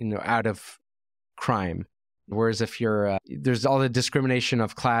 out of crime. Whereas if you're there's all the discrimination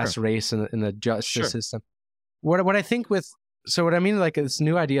of class, race, in the justice system. What I think what I mean, like this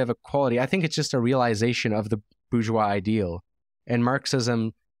new idea of equality, I think it's just a realization of the bourgeois ideal, and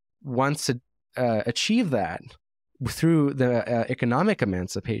Marxism wants to achieve that through the economic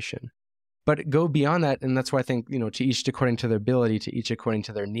emancipation. But go beyond that, and that's why I think, to each according to their ability, to each according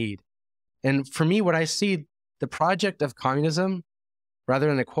to their need. And for me, what I see, the project of communism, rather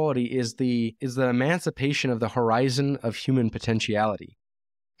than equality, is the emancipation of the horizon of human potentiality.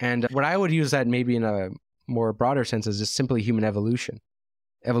 And what I would use that maybe in a more broader sense is just simply human evolution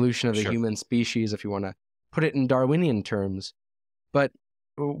of the human species, if you want to put it in Darwinian terms. But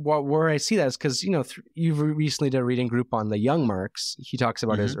where I see that is because, you've recently did a reading group on the young Marx. He talks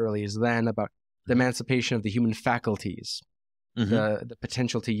about as early as then about the emancipation of the human faculties, the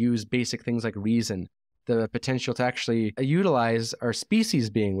potential to use basic things like reason, the potential to actually utilize our species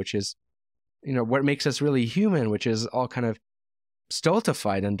being, which is, what makes us really human, which is all kind of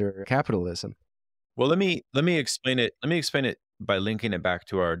stultified under capitalism. Well, let me explain it. Let me explain it by linking it back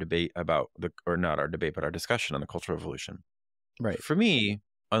to our debate about or not our debate, but our discussion on the Cultural Revolution. Right. For me,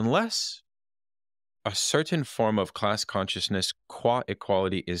 unless a certain form of class consciousness qua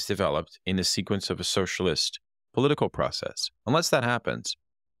equality is developed in the sequence of a socialist political process, unless that happens,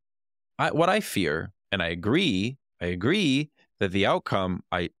 what I fear, and I agree that the outcome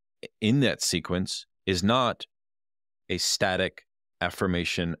in that sequence is not a static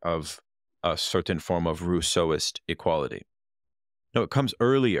affirmation of a certain form of Rousseauist equality. No, it comes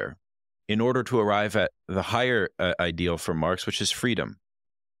earlier in order to arrive at the higher ideal for Marx, which is freedom.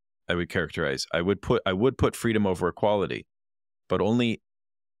 I would characterize. I would put freedom over equality, but only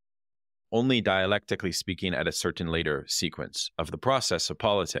dialectically speaking at a certain later sequence of the process of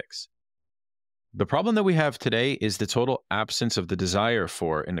politics. The problem that we have today is the total absence of the desire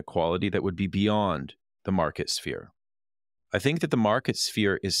for an equality that would be beyond the market sphere. I think that the market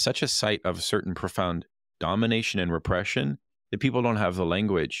sphere is such a site of certain profound domination and repression that people don't have the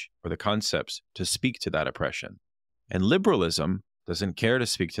language or the concepts to speak to that oppression. And liberalism doesn't care to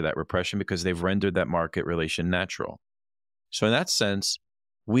speak to that repression because they've rendered that market relation natural. So in that sense,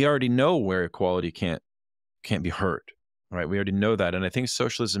 we already know where equality can't be heard, right? We already know that. And I think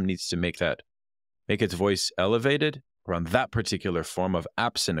socialism needs to make its voice elevated around that particular form of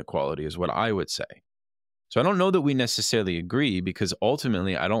absent equality is what I would say. So I don't know that we necessarily agree, because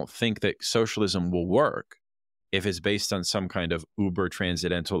ultimately I don't think that socialism will work if it's based on some kind of uber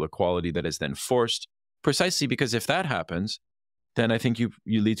transcendental equality that is then forced, precisely because if that happens, then I think you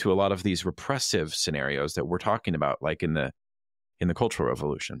lead to a lot of these repressive scenarios that we're talking about, like in the Cultural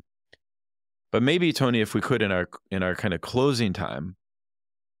Revolution. But maybe, Tony, if we could in our kind of closing time,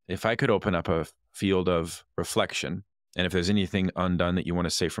 if I could open up a field of reflection, and if there's anything undone that you want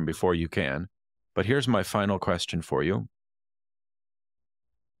to say from before, you can. But here's my final question for you.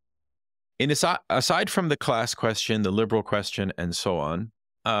 Aside from the class question, the liberal question, and so on,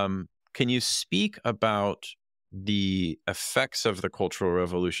 can you speak about the effects of the Cultural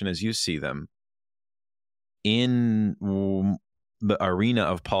Revolution as you see them in the arena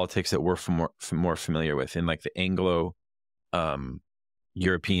of politics that we're more familiar with, in like the Anglo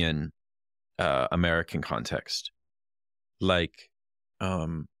European American context? Like,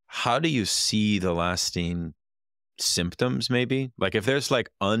 how do you see the lasting symptoms, maybe? Like if there's like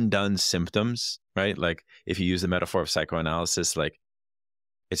undone symptoms, right? Like if you use the metaphor of psychoanalysis, like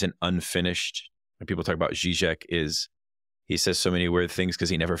it's an unfinished, when people talk about Zizek, he says so many weird things because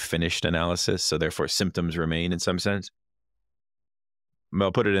he never finished analysis, so therefore symptoms remain in some sense.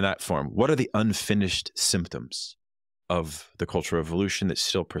 I'll put it in that form. What are the unfinished symptoms of the Cultural Revolution that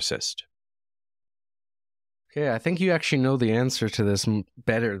still persist? Okay, I think you actually know the answer to this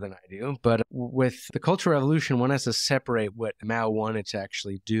better than I do. But with the Cultural Revolution, one has to separate what Mao wanted to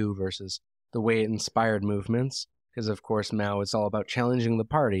actually do versus the way it inspired movements. Because, of course, Mao is all about challenging the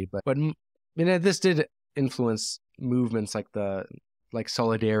party. But this did influence movements like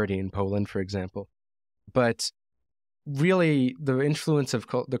Solidarity in Poland, for example. But really, the influence of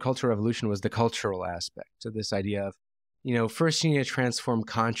the Cultural Revolution was the cultural aspect. So this idea of, first you need to transform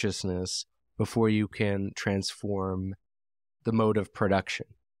consciousness before you can transform the mode of production.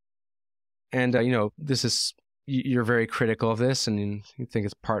 And, you're very critical of this, and you think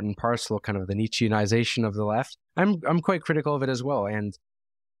it's part and parcel kind of the Nietzscheanization of the left. I'm quite critical of it as well. And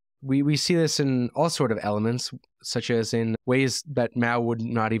we see this in all sort of elements, such as in ways that Mao would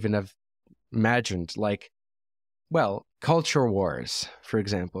not even have imagined, like, well, culture wars, for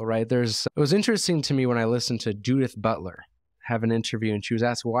example, right? It was interesting to me when I listened to Judith Butler have an interview, and she was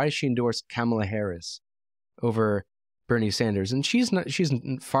asked why she endorsed Kamala Harris over Bernie Sanders. And she's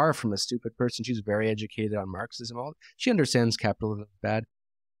far from a stupid person. She's very educated on Marxism. She understands capitalism is bad.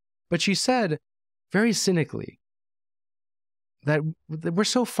 But she said, very cynically, that we're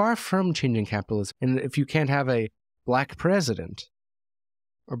so far from changing capitalism. And if you can't have a black president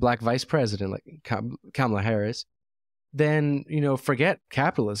or black vice president like Kamala Harris, then, forget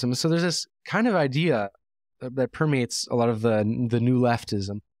capitalism. So there's this kind of idea that permeates a lot of the new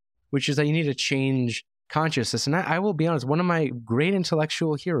leftism, which is that you need to change consciousness. And I will be honest, one of my great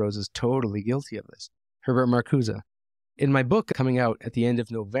intellectual heroes is totally guilty of this, Herbert Marcuse. In my book coming out at the end of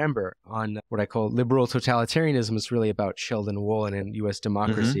November on what I call liberal totalitarianism, it's really about Sheldon Wolin and U.S.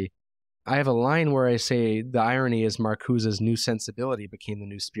 democracy. I have a line where I say the irony is Marcuse's new sensibility became the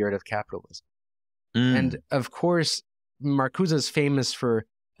new spirit of capitalism. And of course, Marcuse is famous for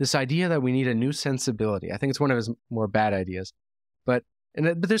this idea that we need a new sensibility. I think it's one of his more bad ideas. But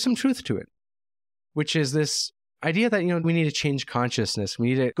there's some truth to it, which is this idea that, we need to change consciousness. We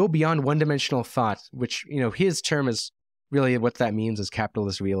need to go beyond one-dimensional thought, which, his term is really what that means is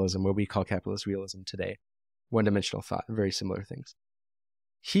capitalist realism, what we call capitalist realism today. One-dimensional thought, very similar things.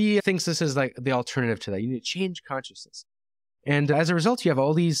 He thinks this is like the alternative to that. You need to change consciousness. And as a result, you have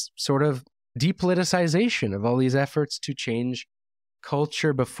all these sort of depoliticization of all these efforts to change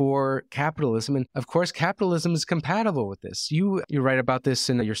culture before capitalism. And of course, capitalism is compatible with this. You write about this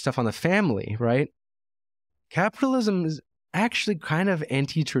in your stuff on the family, right? Capitalism is actually kind of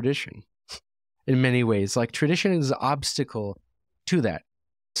anti-tradition in many ways. Like tradition is an obstacle to that.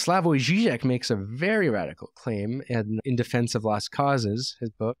 Slavoj Žižek makes a very radical claim in Defense of Lost Causes, his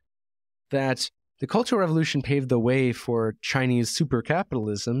book, that the Cultural Revolution paved the way for Chinese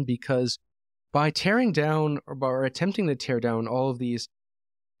supercapitalism because by tearing down or attempting to tear down all of these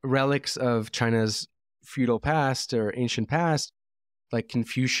relics of China's feudal past or ancient past, like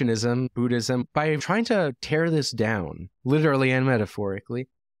Confucianism, Buddhism, by trying to tear this down, literally and metaphorically,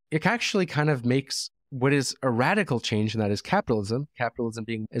 it actually kind of makes what is a radical change, and that is capitalism. Capitalism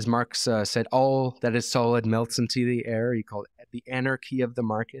being, as Marx said, all that is solid melts into the air. He called it the anarchy of the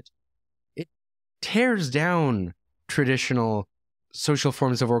market. It tears down traditional social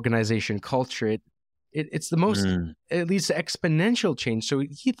forms of organization, culture. It's the most, at least, exponential change. So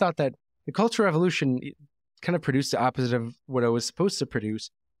he thought that the Cultural Revolution kind of produced the opposite of what it was supposed to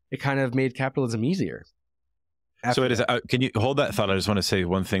produce. It kind of made capitalism easier. So it is. Can you hold that thought? I just want to say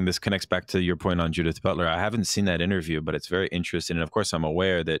one thing. This connects back to your point on Judith Butler. I haven't seen that interview, but it's very interesting. And of course, I'm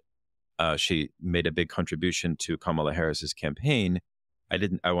aware that she made a big contribution to Kamala Harris's campaign.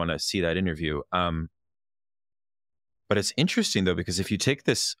 I want to see that interview. But it's interesting, though, because if you take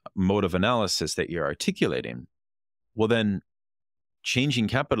this mode of analysis that you're articulating, well, then changing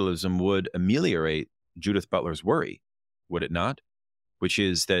capitalism would ameliorate Judith Butler's worry, would it not? Which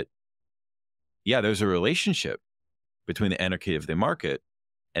is that, yeah, there's a relationship between the anarchy of the market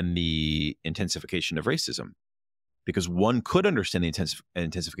and the intensification of racism. Because one could understand the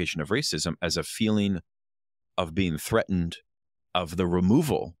intensification of racism as a feeling of being threatened, of the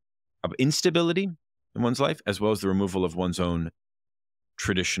removal of instability in one's life, as well as the removal of one's own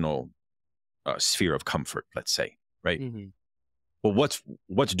traditional sphere of comfort, let's say, right? Mm-hmm. Well,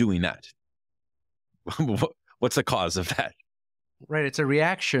 what's doing that? What's the cause of that? Right. It's a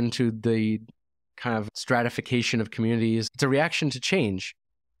reaction to the kind of stratification of communities. It's a reaction to change,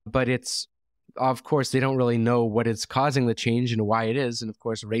 but it's, of course, they don't really know what is causing the change and why it is. And of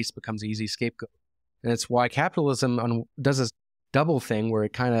course, race becomes an easy scapegoat. And it's why capitalism does this double thing where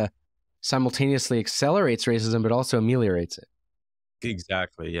it kind of simultaneously accelerates racism, but also ameliorates it.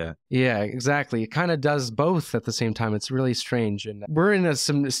 Exactly. Yeah. Yeah, exactly. It kind of does both at the same time. It's really strange. And we're in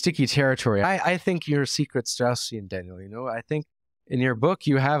some sticky territory. I think your secret's Straussian, Daniel. You know, I think in your book,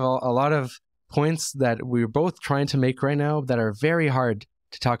 you have a lot of points that we're both trying to make right now that are very hard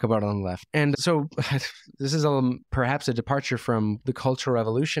to talk about on the left. And so this is perhaps a departure from the Cultural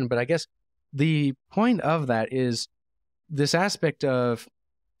Revolution, but I guess the point of that is this aspect of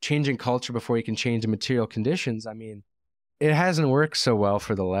changing culture before you can change the material conditions. I mean, it hasn't worked so well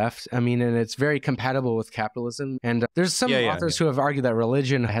for the left. I mean, and it's very compatible with capitalism. And there's some authors who have argued that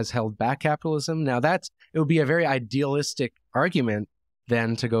religion has held back capitalism. Now it would be a very idealistic argument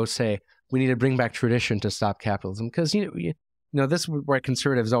then to go say, we need to bring back tradition to stop capitalism. Because, you know, this is where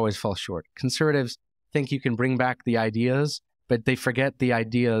conservatives always fall short. Conservatives think you can bring back the ideas, but they forget the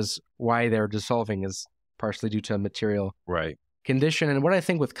ideas, why they're dissolving is partially due to a material condition. And what I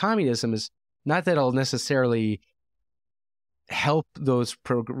think with communism is not that it'll necessarily help those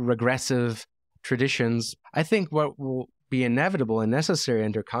regressive traditions. I think what will be inevitable and necessary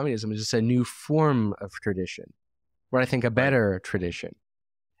under communism is just a new form of tradition, where I think a better tradition.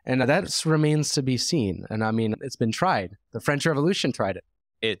 And that remains to be seen. And I mean, it's been tried. The French Revolution tried it.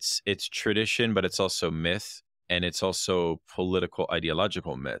 It's tradition, but it's also myth. And it's also political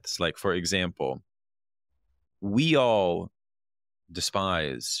ideological myths. Like, for example, we all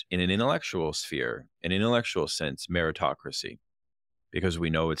despise, in an intellectual sphere, an intellectual sense, meritocracy, because we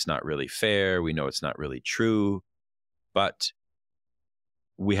know it's not really fair. We know it's not really true, but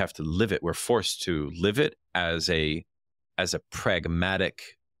we have to live it. We're forced to live it as a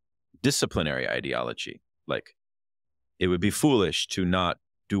pragmatic, disciplinary ideology. Like, it would be foolish to not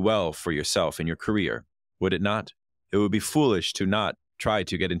do well for yourself in your career, would it not? It would be foolish to not try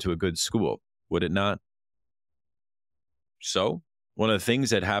to get into a good school, would it not? So, one of the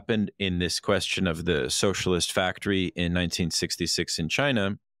things that happened in this question of the socialist factory in 1966 in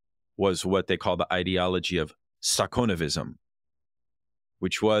China was what they call the ideology of Stakhanovism,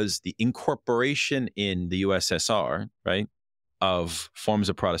 which was the incorporation in the USSR, right, of forms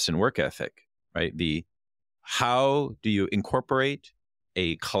of Protestant work ethic, right? How do you incorporate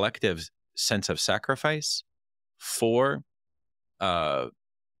a collective sense of sacrifice for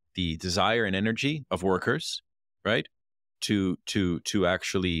the desire and energy of workers, right, to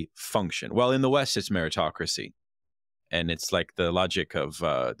actually function. Well, in the West, it's meritocracy, and it's like the logic of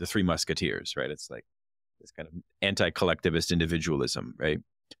the Three Musketeers, right? It's like this kind of anti-collectivist individualism, right?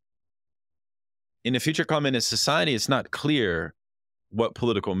 In a future communist society, it's not clear what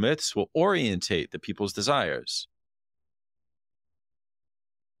political myths will orientate the people's desires.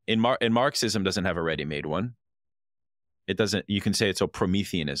 In Marxism doesn't have a ready-made one. It doesn't. You can say it's a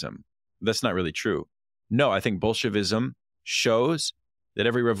Prometheanism. That's not really true. No, I think Bolshevism shows that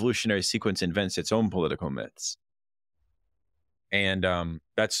every revolutionary sequence invents its own political myths. And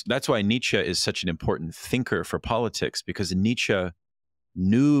that's why Nietzsche is such an important thinker for politics, because Nietzsche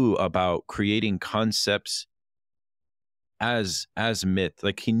knew about creating concepts as myth.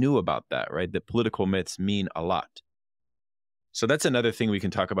 Like, he knew about that, right? That political myths mean a lot. So that's another thing we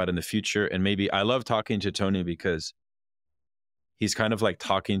can talk about in the future. And maybe I love talking to Tony because he's kind of like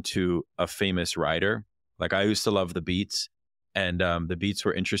talking to a famous writer. Like, I used to love the Beats, and the Beats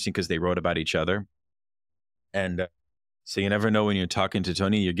were interesting because they wrote about each other. And so you never know when you're talking to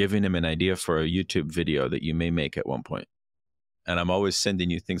Tony, you're giving him an idea for a YouTube video that you may make at one point. And I'm always sending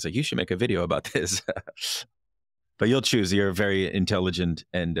you things like, you should make a video about this. But you'll choose. You're a very intelligent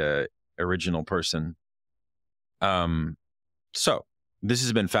and original person. So this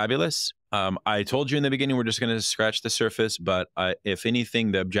has been fabulous. I told you in the beginning, we're just going to scratch the surface. But if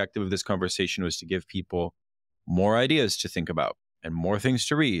anything, the objective of this conversation was to give people more ideas to think about and more things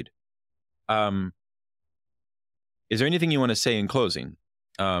to read. Is there anything you want to say in closing,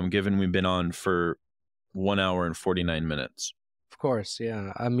 given we've been on for 1 hour and 49 minutes? Of course,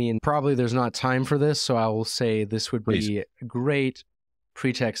 yeah. I mean, probably there's not time for this, so I will say this would be a great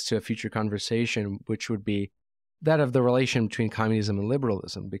pretext to a future conversation, which would be that of the relation between communism and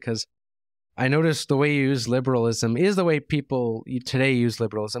liberalism, because I noticed the way you use liberalism is the way people today use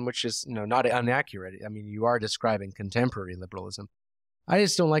liberalism, which is, not inaccurate. I mean, you are describing contemporary liberalism. I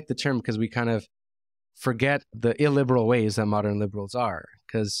just don't like the term because we kind of forget the illiberal ways that modern liberals are.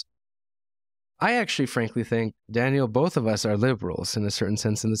 Because I actually, frankly, think, Daniel, both of us are liberals in a certain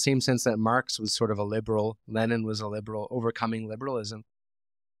sense, in the same sense that Marx was sort of a liberal, Lenin was a liberal, overcoming liberalism.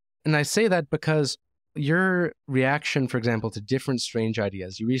 And I say that because your reaction, for example, to different strange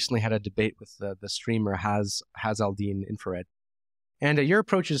ideas, you recently had a debate with the streamer Haz Aldin Infrared. And your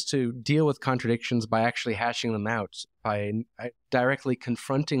approach is to deal with contradictions by actually hashing them out, by directly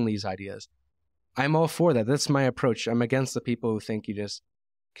confronting these ideas. I'm all for that. That's my approach. I'm against the people who think you just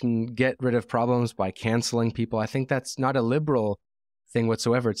can get rid of problems by canceling people. I think that's not a liberal thing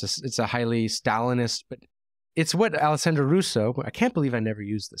whatsoever. It's a highly Stalinist, but it's what Alessandro Russo, I can't believe I never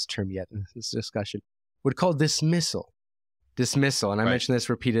used this term yet in this discussion, would call dismissal. Dismissal, and I mentioned this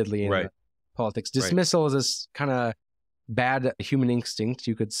repeatedly in politics. Dismissal is this kind of bad human instinct,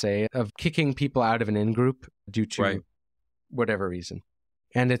 you could say, of kicking people out of an in-group due to whatever reason.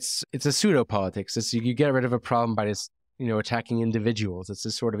 And it's a pseudo-politics. It's you get rid of a problem by just, attacking individuals. It's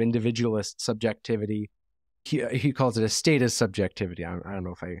this sort of individualist subjectivity. He calls it a status subjectivity. I don't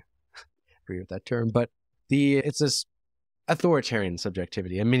know if I agree with that term, but it's this authoritarian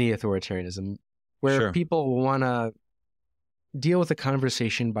subjectivity, a mini authoritarianism, where people want to deal with a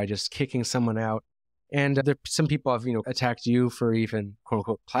conversation by just kicking someone out. And some people have, attacked you for even, quote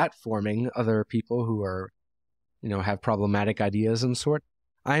unquote, platforming other people who are, have problematic ideas and sort.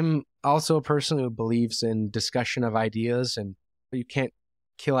 I'm also a person who believes in discussion of ideas, and you can't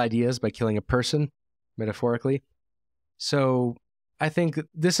kill ideas by killing a person, metaphorically. So I think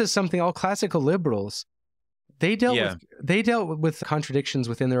this is something all classical liberals, they dealt with contradictions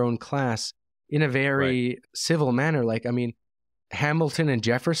within their own class in a very civil manner. Like, I mean, Hamilton and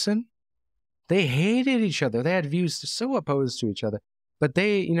Jefferson, they hated each other. They had views so opposed to each other, but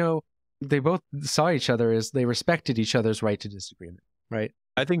they both saw each other as they respected each other's right to disagreement, right?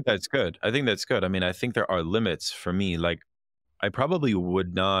 I think that's good. I mean, I think there are limits for me. Like, I probably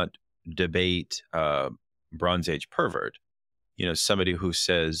would not debate Bronze Age pervert, somebody who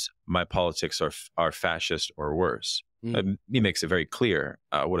says my politics are fascist or worse. He makes it very clear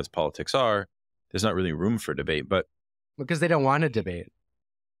what his politics are. There's not really room for debate, but because they don't want to debate.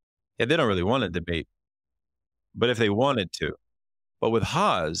 Yeah, they don't really want to debate, but if they wanted to. But with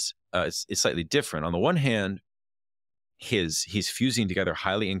Haz, it's slightly different. On the one hand, he's fusing together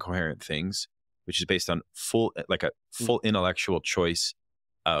highly incoherent things, which is based on full intellectual choice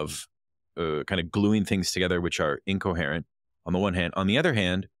of kind of gluing things together, which are incoherent on the one hand. On the other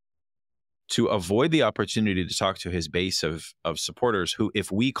hand, to avoid the opportunity to talk to his base of supporters who,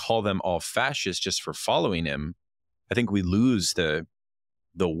 if we call them all fascists just for following him, I think we lose the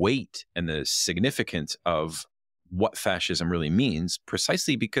weight and the significance of what fascism really means,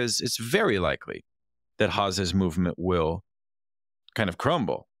 precisely because it's very likely that Haas's movement will kind of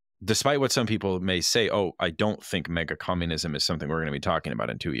crumble. Despite what some people may say, oh, I don't think mega communism is something we're going to be talking about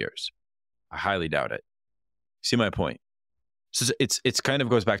in 2 years. I highly doubt it. See my point? So it's kind of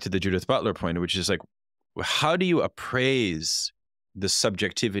goes back to the Judith Butler point, which is like, how do you appraise the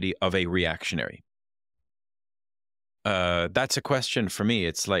subjectivity of a reactionary? That's a question for me.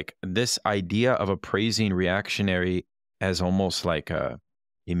 It's like this idea of appraising reactionary as almost like a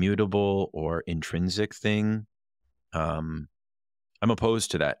immutable or intrinsic thing. I'm opposed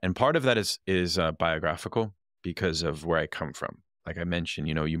to that. And part of that is biographical because of where I come from. Like I mentioned,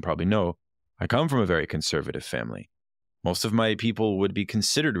 you probably know, I come from a very conservative family. Most of my people would be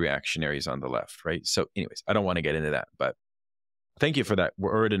considered reactionaries on the left, right? So anyways, I don't want to get into that, but thank you for that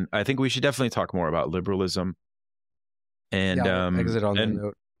word. And I think we should definitely talk more about liberalism. And I'll exit on that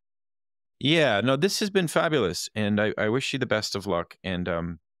note. Yeah, no, this has been fabulous. And I wish you the best of luck. And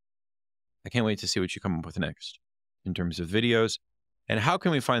I can't wait to see what you come up with next in terms of videos. And how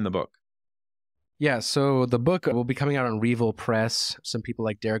can we find the book? Yeah, so the book will be coming out on Revel Press. Some people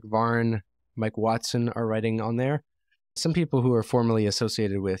like Derek Varn, Mike Watson are writing on there. Some people who are formerly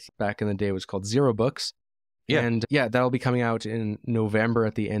associated with, back in the day, was called Zero Books. Yeah. And yeah, that'll be coming out in November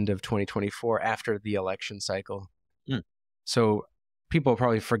at the end of 2024 after the election cycle. So people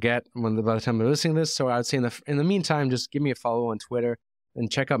probably forget by the time they're listening to this. So I would say in the meantime, just give me a follow on Twitter and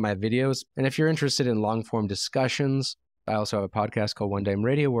check out my videos. And if you're interested in long form discussions, I also have a podcast called One Dime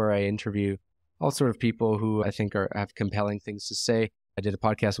Radio where I interview all sort of people who I think have compelling things to say. I did a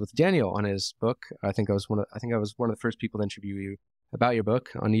podcast with Daniel on his book. I think I was one of the first people to interview you about your book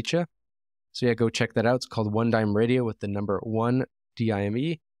on Nietzsche. So yeah, go check that out. It's called One Dime Radio with the number 1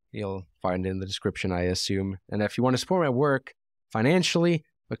 DIME. You'll find it in the description, I assume. And if you want to support my work financially,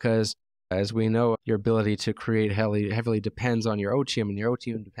 because as we know, your ability to create heavily depends on your OTM, and your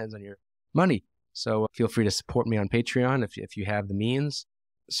OTM depends on your money. So feel free to support me on Patreon if you have the means.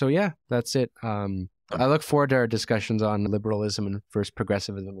 So yeah, that's it. I look forward to our discussions on liberalism and first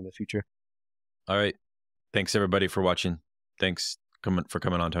progressivism in the future. All right. Thanks everybody for watching. Thanks for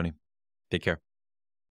coming on, Tony. Take care.